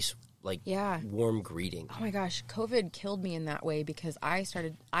nice, like, warm greeting. Oh, my gosh. COVID killed me in that way because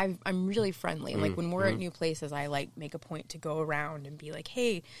I'm really friendly. Like, when we're at new places, I, like, make a point to go around and be like,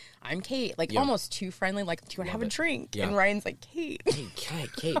 hey, I'm Kate. Like, almost too friendly. Like, do you want to have a drink? Yeah. And Ryan's like, Kate. Hey,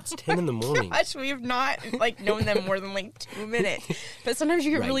 Kate, it's 10 in the morning. Gosh, we have not, like, known them more than, like, 2 minutes. But sometimes you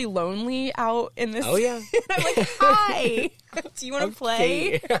get really lonely out in this. Oh, yeah. And I'm like, hi. Do you want to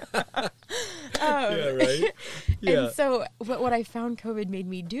play? Yeah, right. Yeah. And so what I found COVID made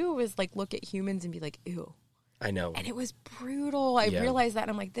me do was like look at humans and be like, ew. I know. And it was brutal. I realized that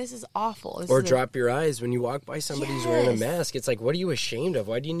and I'm like, this is awful. Or drop your eyes when you walk by somebody who's wearing a mask. It's like, what are you ashamed of?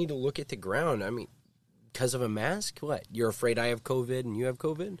 Why do you need to look at the ground? I mean, because of a mask? What? You're afraid I have COVID and you have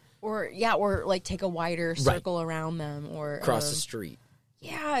COVID? Or like take a wider circle around them or cross the street.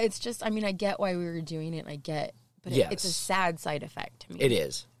 Yeah, it's just, I mean, I get why we were doing it. But it's a sad side effect to me. It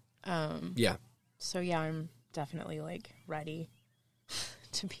is. Yeah. So, I'm definitely, like, ready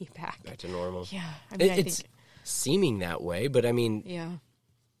to be back. Back to normal. Yeah. I mean, it's seeming that way, but, I mean... Yeah.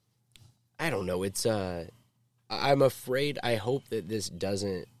 I don't know. It's, I'm afraid, I hope that this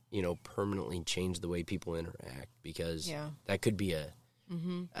doesn't, permanently change the way people interact, because that could be a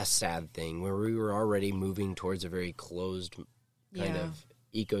sad thing, where we were already moving towards a very closed kind of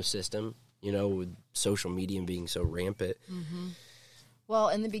ecosystem, with social media being so rampant. Mm-hmm. Well,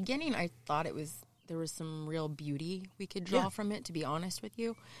 in the beginning, I thought there was some real beauty we could draw from it, to be honest with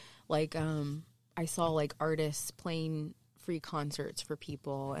you. Like, I saw, like, artists playing free concerts for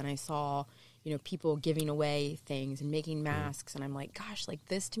people, and I saw, people giving away things and making masks. And I'm like, gosh, like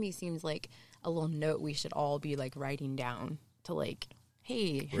this to me seems like a little note we should all be like writing down to like,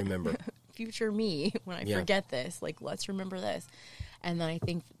 hey, remember future me when I forget this, like, let's remember this. And then I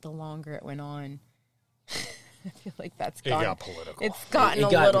think the longer it went on, I feel like it got political. It's gotten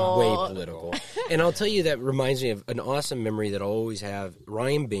it got a little way political. And I'll tell you, that reminds me of an awesome memory that I'll always have.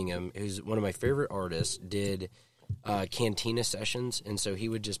 Ryan Bingham, who's one of my favorite artists, did cantina sessions, and so he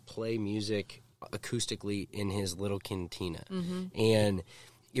would just play music acoustically in his little cantina. And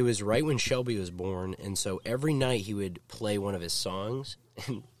it was right when Shelby was born, and so every night he would play one of his songs,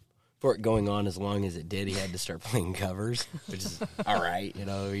 and for it going on as long as it did, he had to start playing covers, which is all right,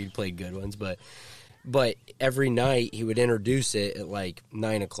 he played good ones, but every night he would introduce it at like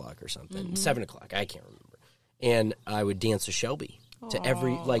 9 o'clock or something, 7 o'clock, I can't remember, and I would dance with Shelby. To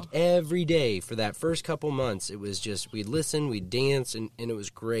every day for that first couple months, it was just, we'd listen, we'd dance, and it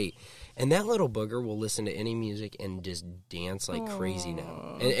was great. And that little booger will listen to any music and just dance like crazy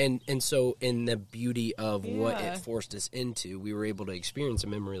now. And so in the beauty of what it forced us into, we were able to experience a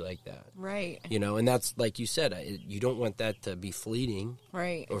memory like that. Right. And that's, like you said, you don't want that to be fleeting.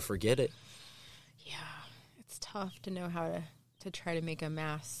 Right. Or forget it. Yeah. It's tough to know how to try to make a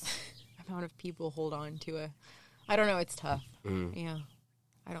mass amount of people hold on to I don't know, it's tough. Yeah.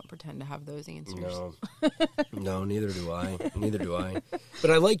 I don't pretend to have those answers. No, neither do I.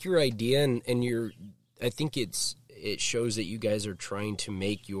 But I like your idea, and I think it shows that you guys are trying to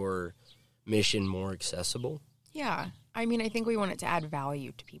make your mission more accessible. Yeah. I mean, I think we want it to add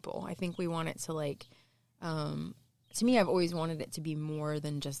value to people. I think we want it to, like, to me, I've always wanted it to be more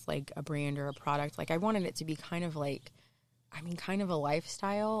than just, like, a brand or a product. Like, I wanted it to be kind of like, kind of a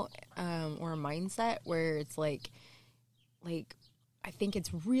lifestyle or a mindset where it's like I think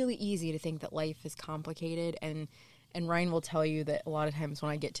it's really easy to think that life is complicated, and Ryan will tell you that a lot of times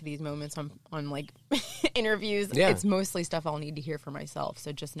when I get to these moments on like interviews, it's mostly stuff I'll need to hear for myself.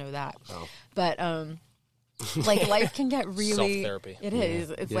 So just know that. Oh. But like life can get really self-therapy. It is.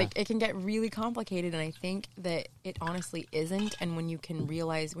 It's like it can get really complicated, and I think that it honestly isn't. And when you can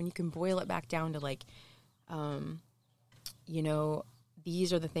boil it back down to like,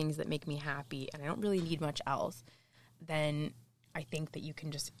 these are the things that make me happy, and I don't really need much else, then I think that you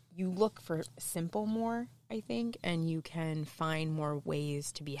look for simple more, I think, and you can find more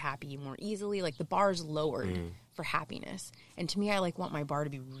ways to be happy more easily. Like the bar's lowered for happiness. And to me, I want my bar to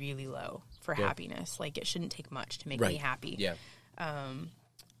be really low for happiness. Like it shouldn't take much to make me happy. Yeah.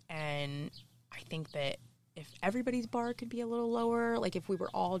 And I think that if everybody's bar could be a little lower, like if we were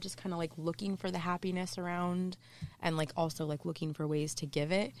all just kind of like looking for the happiness around and like also like looking for ways to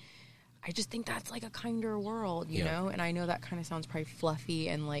give it, I just think that's like a kinder world, you know? And I know that kind of sounds probably fluffy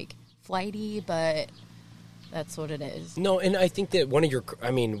and like flighty, but that's what it is. No, and I think that one of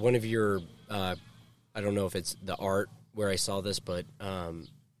your, I don't know if it's the art where I saw this, but I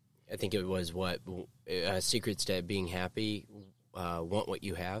think it was Secrets to Being Happy, Want What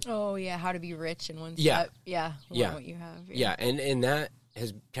You Have. Oh, yeah, how to be rich in one step. Yeah, want what you have. Yeah, and that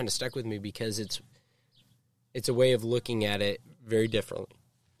has kind of stuck with me because it's a way of looking at it very differently.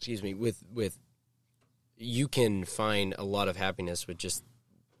 Excuse me, with you can find a lot of happiness with just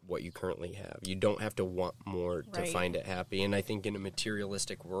what you currently have. You don't have to want more to find it happy. And I think in a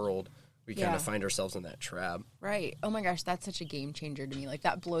materialistic world, we kind of find ourselves in that trap. Right. Oh my gosh, that's such a game changer to me. Like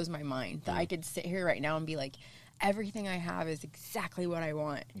that blows my mind that I could sit here right now and be like, everything I have is exactly what I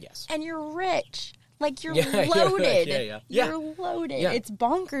want. Yes. And you're rich. Like, you're loaded. You're loaded. Yeah. It's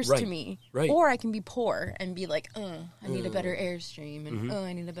bonkers to me. Right. Or I can be poor and be like, I need a better Airstream, and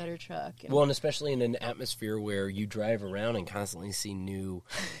I need a better truck. And well, and especially in an atmosphere where you drive around and constantly see new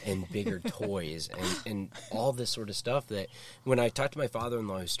and bigger toys and all this sort of stuff that when I talked to my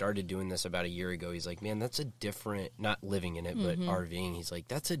father-in-law who started doing this about a year ago, he's like, man, that's a different, not living in it, but RVing. He's like,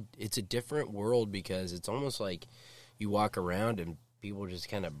 it's a different world because it's almost like you walk around and people just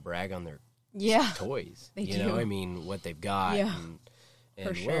kind of brag on their toys. They do. Know, I mean, what they've got. Yeah. And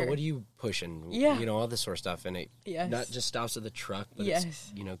for sure. Well, what are you pushing? Yeah. You know, all this sort of stuff. And it not just stops at the truck, but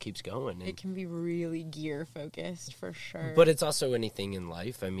it's, keeps going. And it can be really gear focused for sure. But it's also anything in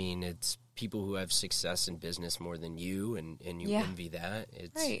life. I mean, it's people who have success in business more than you, and you envy that.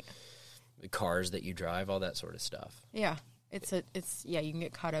 It's the cars that you drive, all that sort of stuff. Yeah. It's you can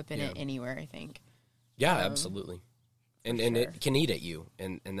get caught up in it anywhere, I think. Yeah, absolutely. And it can eat at you.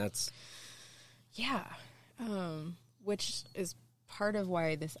 And that's... Yeah, which is part of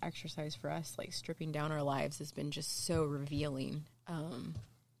why this exercise for us, like stripping down our lives, has been just so revealing.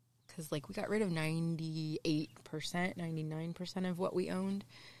 Because, like, we got rid of 98%, 99% of what we owned.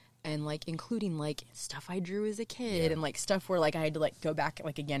 and like including like stuff I drew as a kid and like stuff where like I had to like go back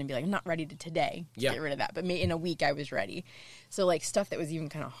like again and be like, I'm not ready to today to get rid of that, but in a week I was ready. So like stuff that was even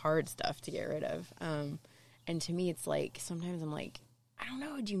kind of hard stuff to get rid of. And to me, it's like sometimes I'm like, I don't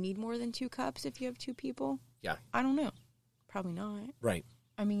know. Do you need more than 2 cups if you have 2 people? Yeah, I don't know. Probably not. Right.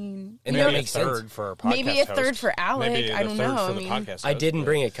 I mean, and maybe a third for a podcast maybe a third for Alec. Maybe I don't know. I didn't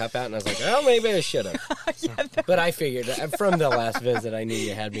bring a cup out, and I was like, oh, maybe I should have. But I figured from the last visit, I knew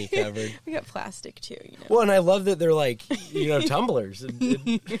you had me covered. We got plastic too, you know. Well, and I love that they're like, tumblers.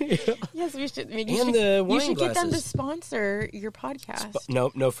 Yes, we should. Maybe the wine you should get them to glasses. sponsor your podcast.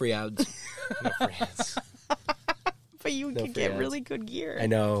 No free ads. No free ads. But you could get really good gear. I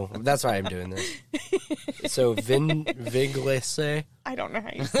know. That's why I'm doing this. So, Vinglese. I don't know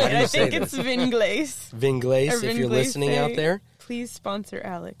how you say it. I think it's Vinglace. Vinglace, if you're listening out there. Please sponsor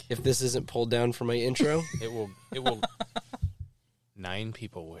Alec. If this isn't pulled down from my intro. It will. 9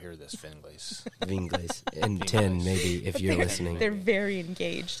 people will hear this, Vinglace. Vinglace. And 10, maybe, if you're listening. They're very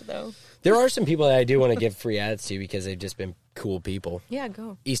engaged, though. There are some people that I do want to give free ads to because they've just been cool people. Yeah,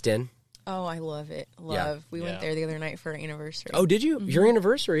 go. East End. Oh, I love it. We went there the other night for our anniversary. Oh, did you? Mm-hmm. Your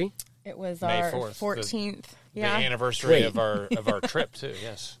anniversary? It was May our 4th, 14th. The anniversary of our trip too.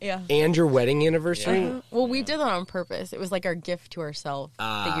 Yes. Yeah. And your wedding anniversary? Uh-huh. Well, we did that on purpose. It was like our gift to ourselves.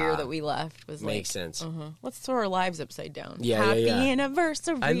 The year that we left was makes sense. Let's throw our lives upside down. Yeah, Happy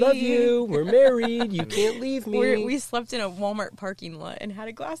anniversary! I love you. We're married. You can't leave me. We slept in a Walmart parking lot and had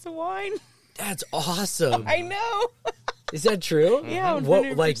a glass of wine. That's awesome. I know. Is that true? Yeah, 100%.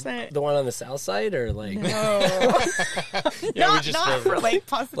 What, like the one on the south side, or like no? not for like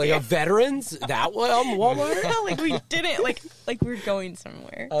possibly like a veterans that one Walmart. No, like we didn't like we were going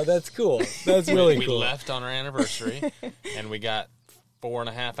somewhere. Oh, that's cool. That's really cool. We left on our anniversary, and we got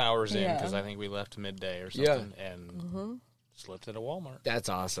 4.5 hours in because I think we left midday or something, and slept at a Walmart. That's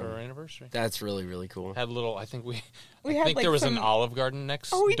awesome for our anniversary. That's really, really cool. Had a little. I think like there was an Olive Garden next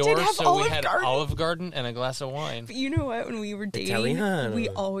door, we did have so we had Olive Garden and a glass of wine. But you know what? When we were dating, Italiano. we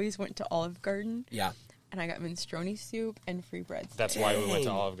always went to Olive Garden. Yeah. And I got minestrone soup and free breadsticks. That's why we went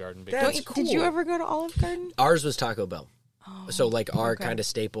to Olive Garden. That's cool. Did you ever go to Olive Garden? Ours was Taco Bell. Oh, so like our kind of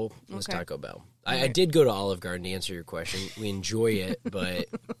staple was Taco Bell. I did go to Olive Garden to answer your question. We enjoy it, but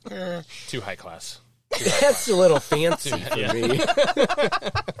too high class. That's a little fancy for me.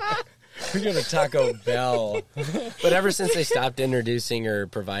 We're going to Taco Bell. But ever since they stopped introducing or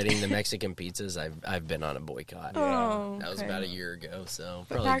providing the Mexican pizzas, I've been on a boycott. Oh, that was about a year ago, so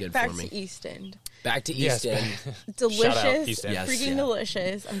probably good for me. Back to East End. Back to East End. Delicious. Shout out East End. Freaking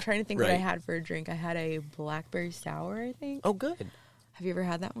delicious. I'm trying to think what I had for a drink. I had a blackberry sour, I think. Oh, good. Have you ever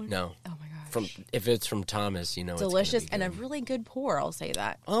had that one? No. Oh my gosh. If it's from Thomas, you know, delicious it's and a really good pour. I'll say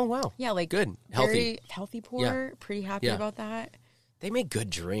that. Oh wow. Yeah, like good, very healthy pour. Yeah. Pretty happy about that. They make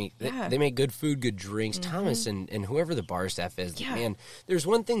good drink. Yeah. They make good food, good drinks. Mm-hmm. Thomas and whoever the bar staff is, man. There's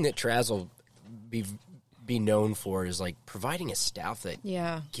one thing that Traz will be known for is like providing a staff that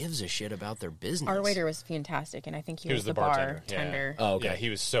gives a shit about their business. Our waiter was fantastic, and I think he was the bartender. Oh, okay. Yeah, he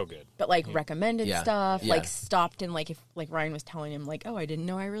was so good. But like recommended stuff, like stopped and like if like Ryan was telling him like, oh, I didn't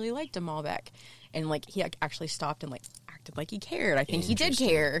know I really liked a Malbec, and like he actually stopped and like acted like he cared. I think he did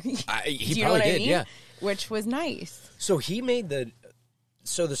care. He probably did, yeah. Which was nice. So he made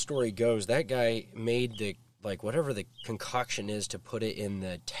so the story goes, that guy made the like whatever the concoction is to put it in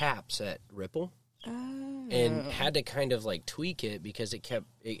the taps at Ripple. And had to kind of like tweak it because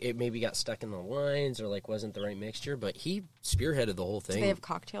it maybe got stuck in the lines or like wasn't the right mixture, but he spearheaded the whole thing. Do they have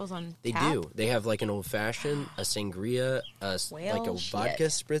cocktails on They tap? do. They have like an old fashioned, a sangria, like a vodka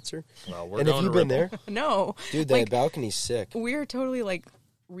spritzer. Well, we're and going have you to been there? No. Dude, the balcony's sick. We're totally like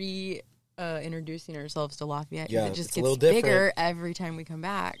introducing ourselves to Lafayette because it just a little gets bigger every time we come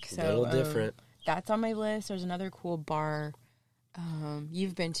back. So a little different. That's on my list. There's another cool bar.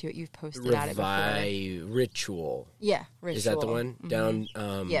 You've been to it. You've posted at it before. Ritual. Yeah, Ritual. Is that the one? Mm-hmm.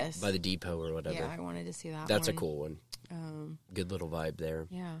 Down yes. by the depot or whatever? Yeah, I wanted to see that That's a cool one. Good little vibe there.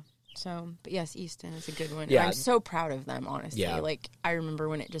 Yeah. So, but yes, Easton is a good one. Yeah. I'm so proud of them, honestly. Yeah. Like, I remember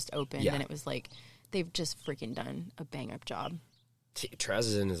when it just opened and it was like, they've just freaking done a bang-up job. Traz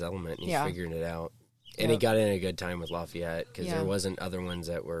is in his element. He's figuring it out. And he got in a good time with Lafayette because there wasn't other ones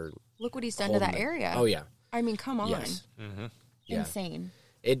that were... Look what he's done to that area. Oh, yeah. I mean, come on. Yes. Mm-hmm. Insane.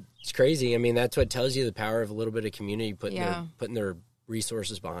 It's crazy. I mean, that's what tells you the power of a little bit of community putting their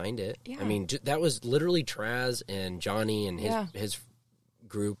resources behind it. Yeah. I mean, that was literally Traz and Johnny and his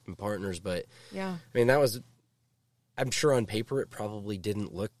group and partners. But, I mean, that was... I'm sure on paper it probably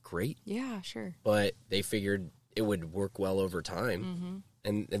didn't look great. Yeah, sure. But they figured it would work well over time. Mm-hmm.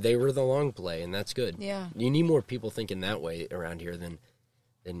 And they were the long play, and that's good. Yeah. You need more people thinking that way around here than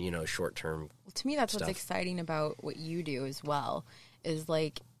short-term Well, to me, that's stuff. What's exciting about what you do as well is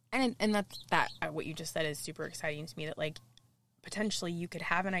like, and that what you just said is super exciting to me, that like potentially you could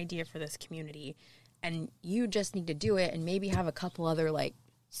have an idea for this community and you just need to do it and maybe have a couple other like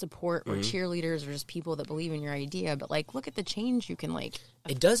support or cheerleaders or just people that believe in your idea. But like, look at the change you can like.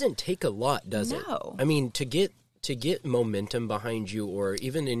 It doesn't take a lot, does it? No. I mean, to get momentum behind you, or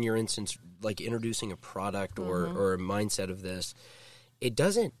even in your instance, like introducing a product or a mindset of this,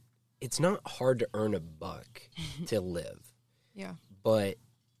 it's not hard to earn a buck to live. Yeah. But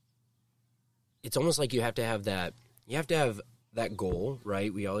it's almost like you have to have that goal,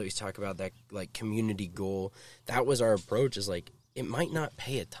 right? We always talk about that like community goal. That was our approach, is like, it might not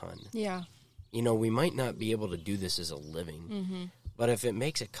pay a ton. Yeah. We might not be able to do this as a living, but if it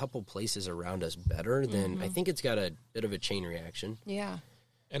makes a couple places around us better, then I think it's got a bit of a chain reaction. Yeah.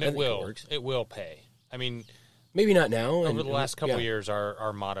 And it will pay. I mean, maybe not now. Over the last couple of years,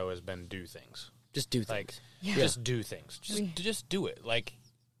 our motto has been do things. Just do things. Just do things. Just do it. Like,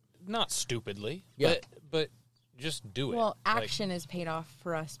 not stupidly, but just do it. Well, action has paid off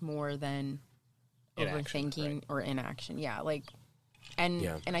for us more than overthinking or inaction. Yeah, like, and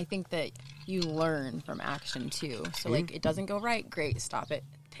I think that you learn from action too. So like, it doesn't go right, great, stop it,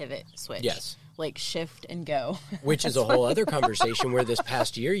 pivot, switch. Yes. Like shift and go. Which is a whole other conversation where this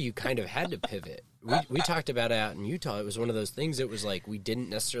past year you kind of had to pivot. We talked about it out in Utah. It was one of those things that was like, we didn't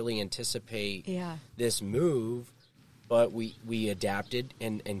necessarily anticipate this move, but we adapted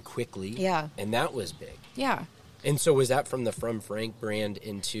and quickly. Yeah. And that was big. Yeah. And so was that from the From Frank brand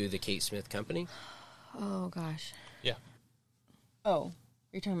into the Kate Smith Company? Oh, gosh. Yeah. Oh,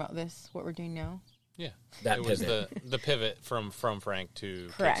 you're talking about this, what we're doing now? Yeah. It was the pivot from Frank to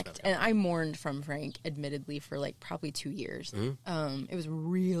Correct. Kate Smith. And I mourned From Frank, admittedly, for like probably 2 years. It was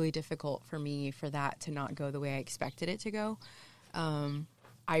really difficult for me for that to not go the way I expected it to go.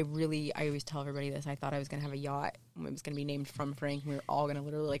 I always tell everybody this. I thought I was going to have a yacht. It was going to be named From Frank. We were all going to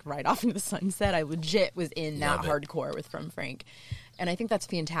literally like ride off into the sunset. I legit was in that hardcore with From Frank. And I think that's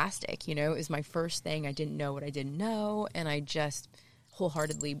fantastic. It was my first thing. I didn't know what I didn't know. And I just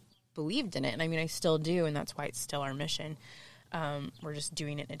wholeheartedly believed in it. And I mean, I still do. And that's why it's still our mission. We're just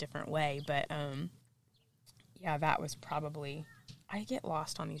doing it in a different way. But that was probably... I get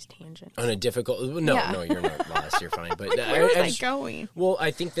lost on these tangents. On a difficult... No, you're not lost. You're fine. But where was I going? Well,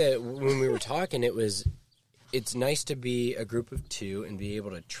 I think that when we were talking, it's nice to be a group of two and be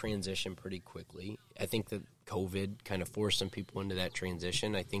able to transition pretty quickly. I think that COVID kind of forced some people into that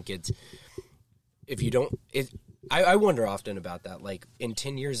transition. I think if you don't... I wonder often about that. Like, in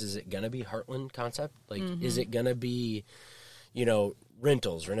 10 years, is it going to be Heartland Concept? Like, is it going to be,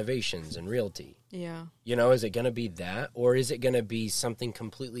 rentals, renovations, and realty? Yeah. Is it going to be that, or is it going to be something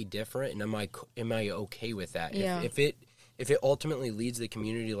completely different? And am I okay with that? Yeah. If it ultimately leads the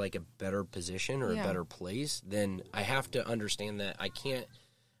community to like a better position or a better place, then I have to understand that I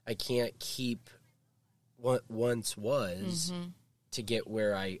can't keep what once was to get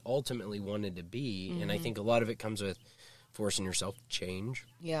where I ultimately wanted to be. And I think a lot of it comes with forcing yourself to change.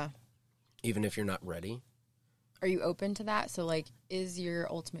 Yeah. Even if you're not ready. Are you open to that? So, like, is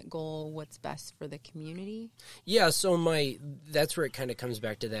your ultimate goal what's best for the community? Yeah, so that's where it kind of comes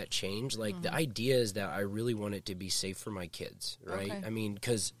back to that change. Like, the idea is that I really want it to be safe for my kids, right? Okay. I mean,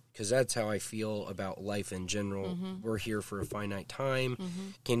 because that's how I feel about life in general. We're here for a finite time.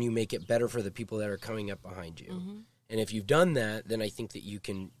 Can you make it better for the people that are coming up behind you? And if you've done that, then I think that you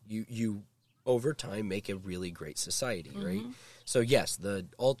can, you over time, make a really great society, right? So, yes, the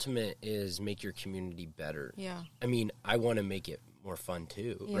ultimate is make your community better. Yeah. I mean, I want to make it more fun,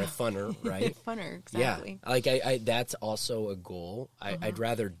 too. Yeah. Or funner, right? Funner, exactly. Yeah. Like, I that's also a goal. I'd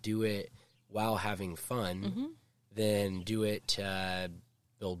rather do it while having fun than do it to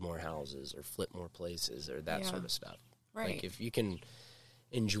build more houses or flip more places or that sort of stuff. Right. Like, if you can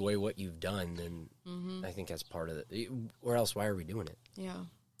enjoy what you've done, then I think that's part of it. Or else, why are we doing it? Yeah.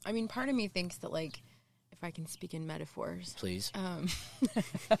 I mean, part of me thinks that, like, if I can speak in metaphors. Please.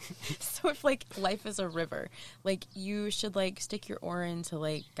 So if, like, life is a river, like, you should, like, stick your oar in to,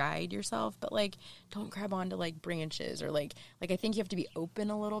 like, guide yourself, but, like, don't grab onto, like, branches or, like I think you have to be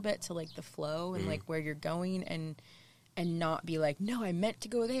open a little bit to, like, the flow and, like, where you're going and not be like, no, I meant to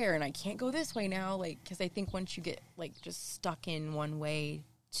go there and I can't go this way now. Like, because I think once you get, like, just stuck in one way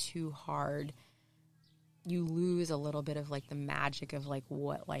too hard, you lose a little bit of, like, the magic of, like,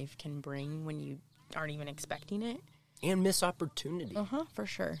 what life can bring when you aren't even expecting it. And miss opportunity. For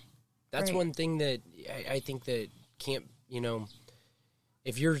sure. That's one thing that I think that can't,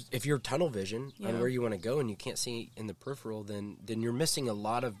 if you're tunnel vision on where you want to go and you can't see in the peripheral, then you're missing a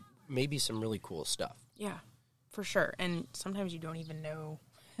lot of maybe some really cool stuff. Yeah, for sure. And sometimes you don't even know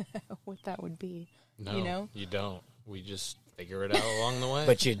what that would be. No, you know? You don't. We just figure it out along the way.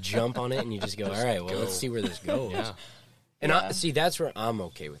 But you jump on it and you just go, all right, well, let's see where this goes. Yeah. And see, that's where I'm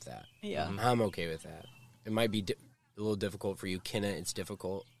okay with that. Yeah. I'm okay with that. It might be a little difficult for you. Kenna, it's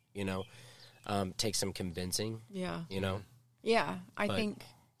difficult, you know. Take some convincing. Yeah. You know? Yeah. I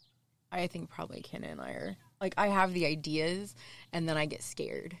think probably Kenna and I are, like, I have the ideas and then I get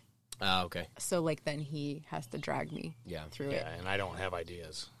scared. Oh, okay. So, like, then he has to drag me through it. Yeah, and I don't have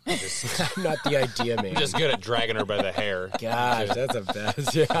ideas. I'm not the idea man. I'm just good at dragging her by the hair. Gosh, that's a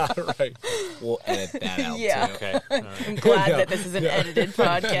best. Yeah, right. We'll edit that out, too. Okay. Right. I'm glad that this is an edited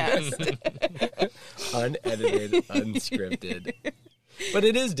podcast. Unedited, unscripted. But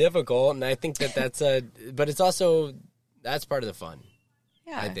it is difficult, and I think but it's also, that's part of the fun.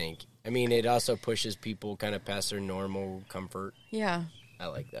 Yeah. I think. I mean, it also pushes people kind of past their normal comfort. Yeah. I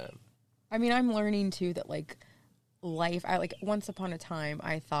like that. I mean, I'm learning, too, that, like, life, once upon a time,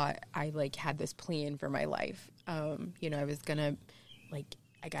 I thought I, like, had this plan for my life. You know, I was going to, like,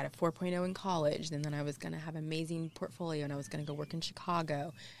 I got a 4.0 in college, and then I was going to have an amazing portfolio, and I was going to go work in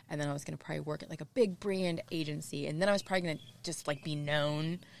Chicago, and then I was going to probably work at, like, a big brand agency, and then I was probably going to just, like, be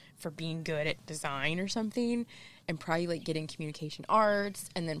known for being good at design or something, and probably, like, get in communication arts,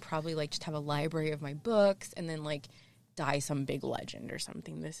 and then probably, like, just have a library of my books, and then, like, die some big legend or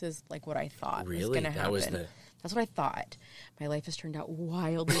something. This is like what I thought was going to happen. That's what I thought. My life has turned out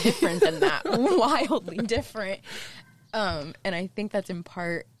wildly different than that. Wildly different. And I think that's in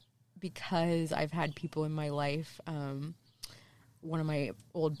part because I've had people in my life. One of my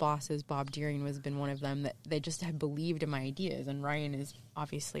old bosses, Bob Deering, has been one of them that they just have believed in my ideas. And Ryan is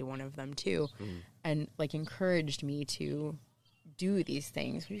obviously one of them too. And like encouraged me to do these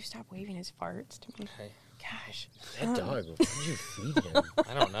things. Will you stop waving his farts to me? Hey. Gosh. That dog, what did you feed him?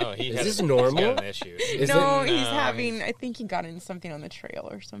 I don't know. Is this normal? He's got an issue. He's having, I think he got in something on the trail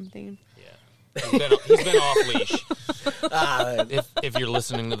or something. Yeah. He's been off leash. If you're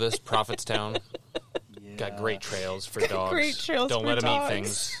listening to this, Prophetstown, got great trails for dogs. Great trails Don't for let dogs. him eat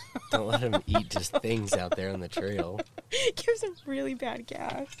things. Don't let him eat just things out there on the trail. Gives him really bad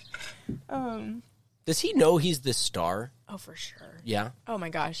gas. Does he know he's the star? Oh, for sure. Yeah? Oh, my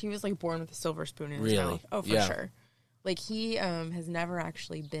gosh. He was, like, born with a silver spoon in his Really? mouth. Oh, for sure. Like, he has never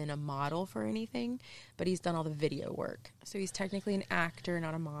actually been a model for anything, but he's done all the video work. So he's technically an actor,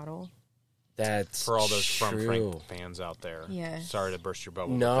 not a model. That's for all those true. From Frank fans out there. Yeah. Sorry to burst your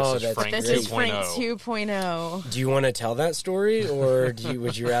bubble. No, this is Frank 2.0. This is Frank 2.0. Do you want to tell that story, or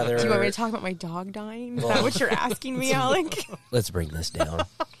would you rather... Do you want me to talk about my dog dying? Is that what you're asking me, Alec? Let's bring this down.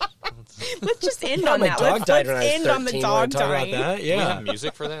 Let's just end on that. Let's end on the dog dying. Yeah. Do we have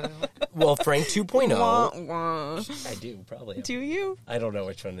music for that? Well, Frank 2.0. Wah, wah. I do, probably. Do you? I don't know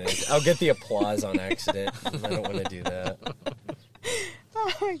which one it is. I'll get the applause on accident. I don't want to do that.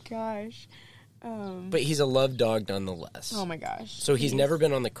 Oh, my gosh. But he's a love dog nonetheless. Oh, my gosh. So he's never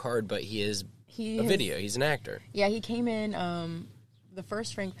been on the card, but he is video. He's an actor. Yeah, he came in... the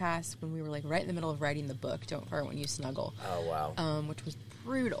first Frank passed when we were like right in the middle of writing the book, Don't Fart When You Snuggle. Oh, wow. Which was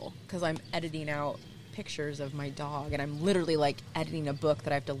brutal because I'm editing out pictures of my dog and I'm literally like editing a book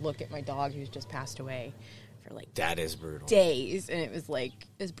that I have to look at my dog who's just passed away for like that is brutal. Days, and it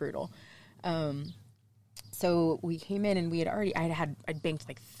was brutal. So we came in and we had already I'd banked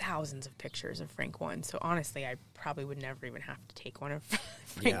like thousands of pictures of Frank 1. So honestly, I probably would never even have to take one of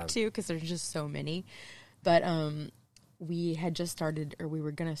Frank 2 because there's just so many. But we had just started, or we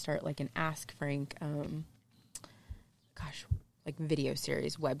were going to start, like, an Ask Frank, like, video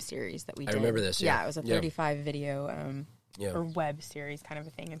series, web series that we did. I remember this, yeah. Yeah, it was a 35 video or web series kind of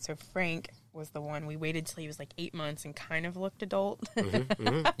a thing. And so Frank was the one. We waited till he was, like, 8 months and kind of looked adult.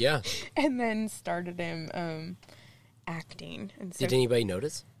 Yeah. And then started him acting. And so, did anybody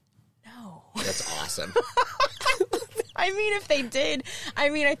notice? No. That's awesome. I mean, if they did,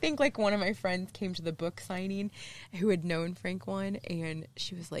 I think, like, one of my friends came to the book signing who had known Frank 1, and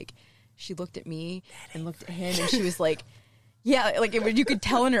she was like, she looked at me and looked at him, and she was like, yeah, like, you could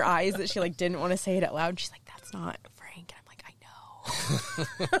tell in her eyes that she, like, didn't want to say it out loud. She's like, that's not Frank. And I'm like, I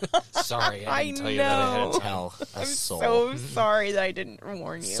know. Sorry, I didn't tell you that ahead of time. I'm so sorry that I didn't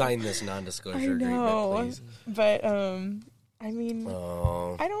warn you. Sign this non-disclosure agreement, please. But, I mean,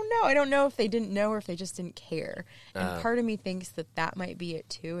 I don't know. I don't know if they didn't know or if they just didn't care. And part of me thinks that might be it,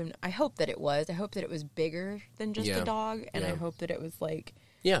 too. And I hope that it was. I hope that it was bigger than just a dog. And I hope that it was like...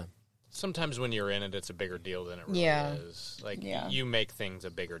 Yeah. Sometimes when you're in it, it's a bigger deal than it really is. Like, you make things a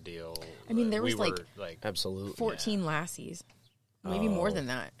bigger deal. I mean, there was absolutely 14 lassies. Maybe more than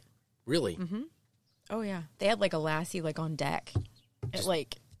that. Really? Mm-hmm. Oh, yeah. They had, like, a lassie, like, on deck. It,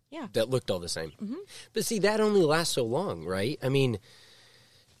 like... Yeah. That looked all the same. Mm-hmm. But see, that only lasts so long, right? I mean,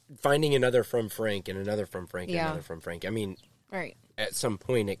 finding another From Frank and another From Frank and another From Frank. I mean, right. At some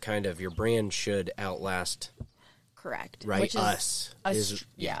point, it kind of, your brand should outlast. Correct. Right, which is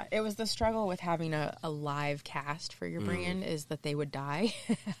it was the struggle with having a live cast for your brand is that they would die.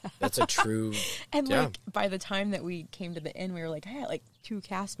 That's a true... And, like, by the time that we came to the end, we were like, I had, like, 2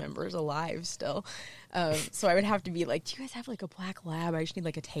 cast members alive still. So I would have to be like, do you guys have, like, a black lab? I just need,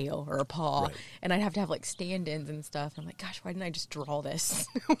 like, a tail or a paw. Right. And I'd have to have, like, stand-ins and stuff. And I'm like, gosh, why didn't I just draw this?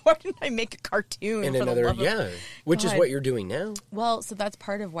 Why didn't I make a cartoon? And another, which is what you're doing now. Well, so that's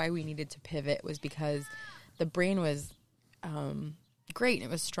part of why we needed to pivot was because... the brand was great and it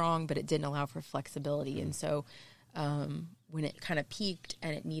was strong, but it didn't allow for flexibility. And so when it kind of peaked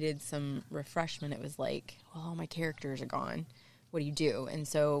and it needed some refreshment, it was like, well, all my characters are gone. What do you do? And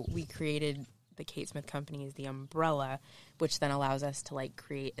so we created the Kate Smith Company as the umbrella, which then allows us to like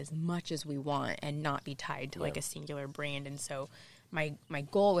create as much as we want and not be tied to like a singular brand. And so my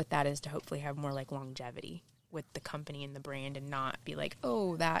goal with that is to hopefully have more like longevity with the company and the brand and not be like,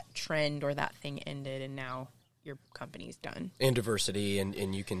 oh, that trend or that thing ended and now your company's done. And diversity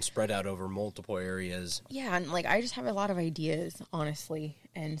and you can spread out over multiple areas. Yeah, and like I just have a lot of ideas, honestly.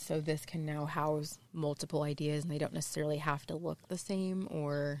 And so this can now house multiple ideas and they don't necessarily have to look the same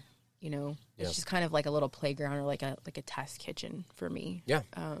or, you know, it's just kind of like a little playground or like a test kitchen for me. Yeah.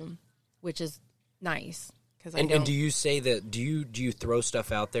 Which is nice. And do you say that, do you throw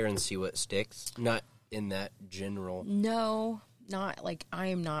stuff out there and see what sticks? Not in that general... No, not like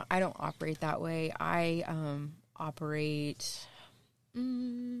I don't operate that way. I operate,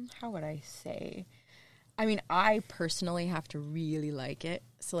 how would I say? I mean, I personally have to really like it.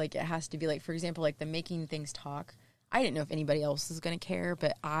 So like it has to be like, for example, like the Making Things Talk. I didn't know if anybody else is going to care,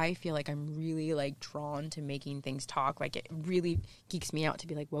 but I feel like I'm really like drawn to Making Things Talk. Like it really geeks me out to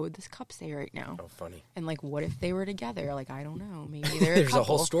be like, what would this cup say right now? Oh, funny. And like, what if they were together? Like, I don't know. Maybe they're There's a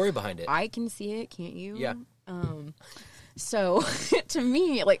whole story behind it. I can see it. Can't you? Yeah. So to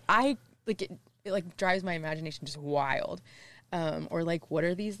me, like it like drives my imagination just wild. Or like, what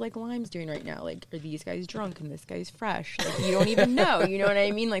are these like limes doing right now? Like, are these guys drunk and this guy's fresh? Like, you don't even know. You know what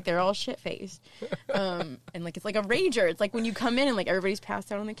I mean? Like, they're all shit faced. And like, it's like a rager. It's like when you come in and like everybody's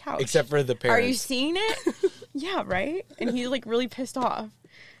passed out on the couch, except for the parents. Are you seeing it? Yeah, right. And he's like really pissed off.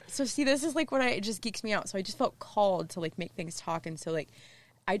 So see, this is like it just geeks me out. So I just felt called to like make things talk. And so like,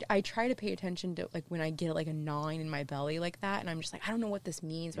 I try to pay attention to like when I get like a gnawing in my belly like that, and I'm just like, I don't know what this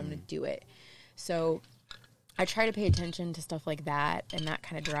means, but I'm gonna do it. So I try to pay attention to stuff like that, and that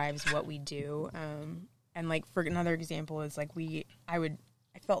kind of drives what we do. And like for another example is like I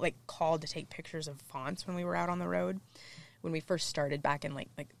felt like called to take pictures of fonts when we were out on the road when we first started back in like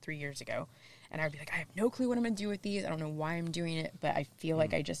 3 years ago. And I'd be like, I have no clue what I'm going to do with these. I don't know why I'm doing it, but I feel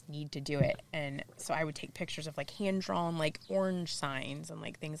like I just need to do it. And so I would take pictures of like hand-drawn like orange signs and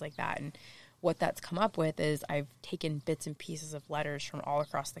like things like that. And what that's come up with is I've taken bits and pieces of letters from all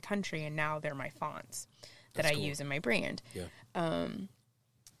across the country, and now they're my fonts that I use in my brand. Yeah.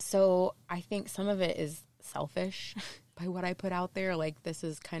 So I think some of it is selfish by what I put out there. Like, this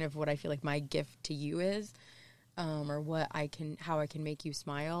is kind of what I feel like my gift to you is, or how I can make you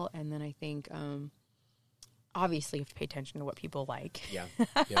smile. And then I think, obviously you have to pay attention to what people like. Yeah.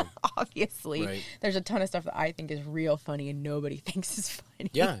 Yeah. Obviously. Right. There's a ton of stuff that I think is real funny and nobody thinks is funny.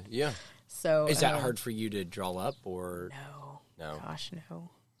 Yeah. Yeah. So is that hard for you to draw up or? No. Gosh, no.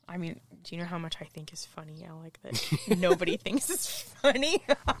 I mean, do you know how much I think is funny, Alec, that nobody thinks is funny?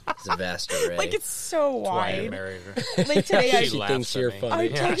 It's a vast array. Like, it's so wide. Why I married her. Like, today she thinks you're funny.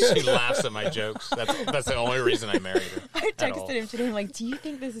 Yeah, she laughs at my jokes. That's the only reason I married her. I texted him today. I'm like, do you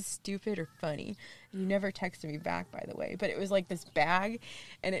think this is stupid or funny? And you never texted me back, by the way. But it was like this bag,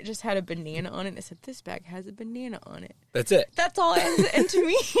 and it just had a banana on it. And it said, this bag has a banana on it. That's it. That's all it is. And to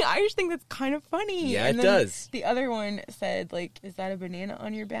me, I just think that's kind of funny. Yeah, and it does. The other one said, like, is that a banana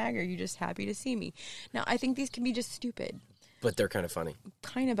on your bag, or are you just happy to see me? Now, I think these can be just stupid. But they're kind of funny.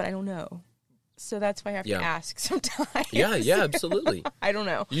 Kind of, but I don't know. So that's why I have to ask sometimes. Yeah, absolutely. I don't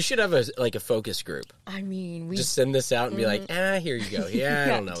know. You should have a focus group. I mean, we just send this out and be like, here you go. Yeah, I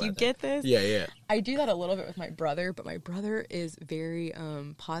don't know. Do you get this? Yeah. I do that a little bit with my brother, but my brother is very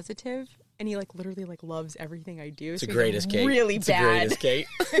positive, and he like literally like loves everything I do. It's the greatest, Kate. Really it's bad. The greatest, Kate.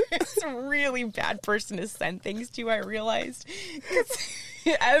 It's a really bad person to send things to. I realized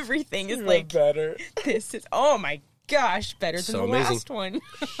everything is like better. This is oh my gosh, better than the last one.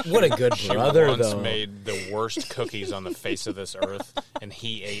 What a good brother, once though. Made the worst cookies on the face of this earth, and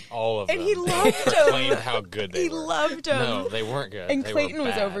he ate all of them. And he loved them. Proclaimed how good they were. He loved them. No, they weren't good. And they Clayton were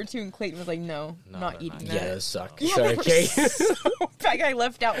was bad. over, too, and Clayton was like, no, not eating that. Yeah, those suck. Yeah, Sorry, Kate. so bad. I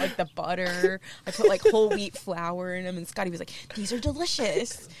left out, like, the butter. I put, like, whole wheat flour in them, and Scotty was like, these are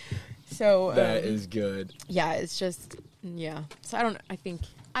delicious. So that is good. Yeah, it's just, yeah. So I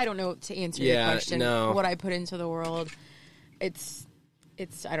don't know to answer your question. No. What I put into the world, it's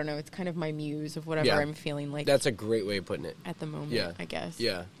I don't know, it's kind of my muse of whatever I'm feeling like. That's a great way of putting it. At the moment, I guess.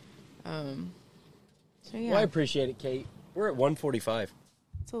 Yeah. So yeah. Well, I appreciate it, Kate. We're at 1:45.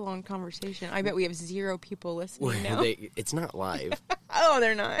 It's a long conversation. I bet we have 0 people listening now. It's not live. Oh,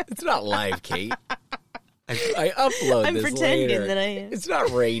 they're not. It's not live, Kate. I upload I'm this pretending later. that I am. It's not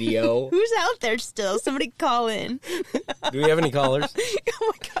radio. Who's out there still? Somebody call in. Do we have any callers?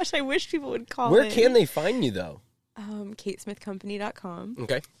 Oh my gosh, I wish people would call Where in. can they find you, though? KateSmithCompany.com.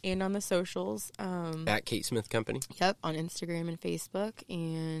 Okay. And on the socials. At Kate Smith Company? Yep, on Instagram and Facebook.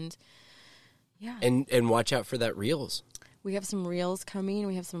 And yeah. And watch out for that Reels. We have some Reels coming.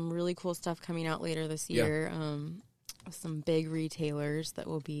 We have some really cool stuff coming out later this year. Some big retailers that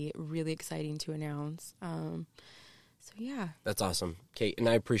will be really exciting to announce. So yeah. That's awesome, Kate, and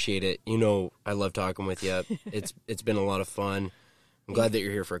I appreciate it. You know, I love talking with you. It's been a lot of fun. I'm glad that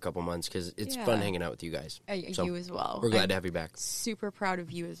you're here for a couple months because it's fun hanging out with you guys. So you as well. We're glad to have you back. Super proud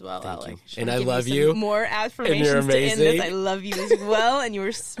of you as well, Thank Alex. you. And I love you. More affirmations and you're to end amazing. this. I love you as well, and you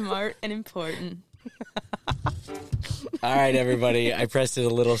were smart and important. All right, everybody. I pressed it a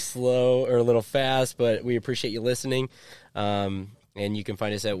little slow or a little fast, but we appreciate you listening. And you can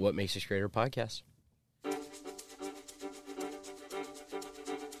find us at What Makes Us Greater Podcast.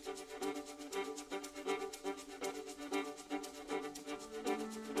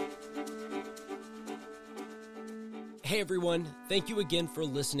 Hey everyone, thank you again for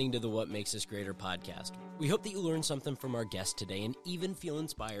listening to the What Makes Us Greater podcast. We hope that you learned something from our guest today and even feel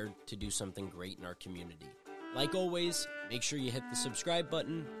inspired to do something great in our community. Like always, make sure you hit the subscribe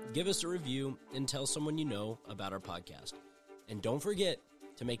button, give us a review, and tell someone you know about our podcast. And don't forget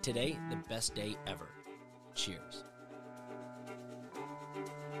to make today the best day ever. Cheers.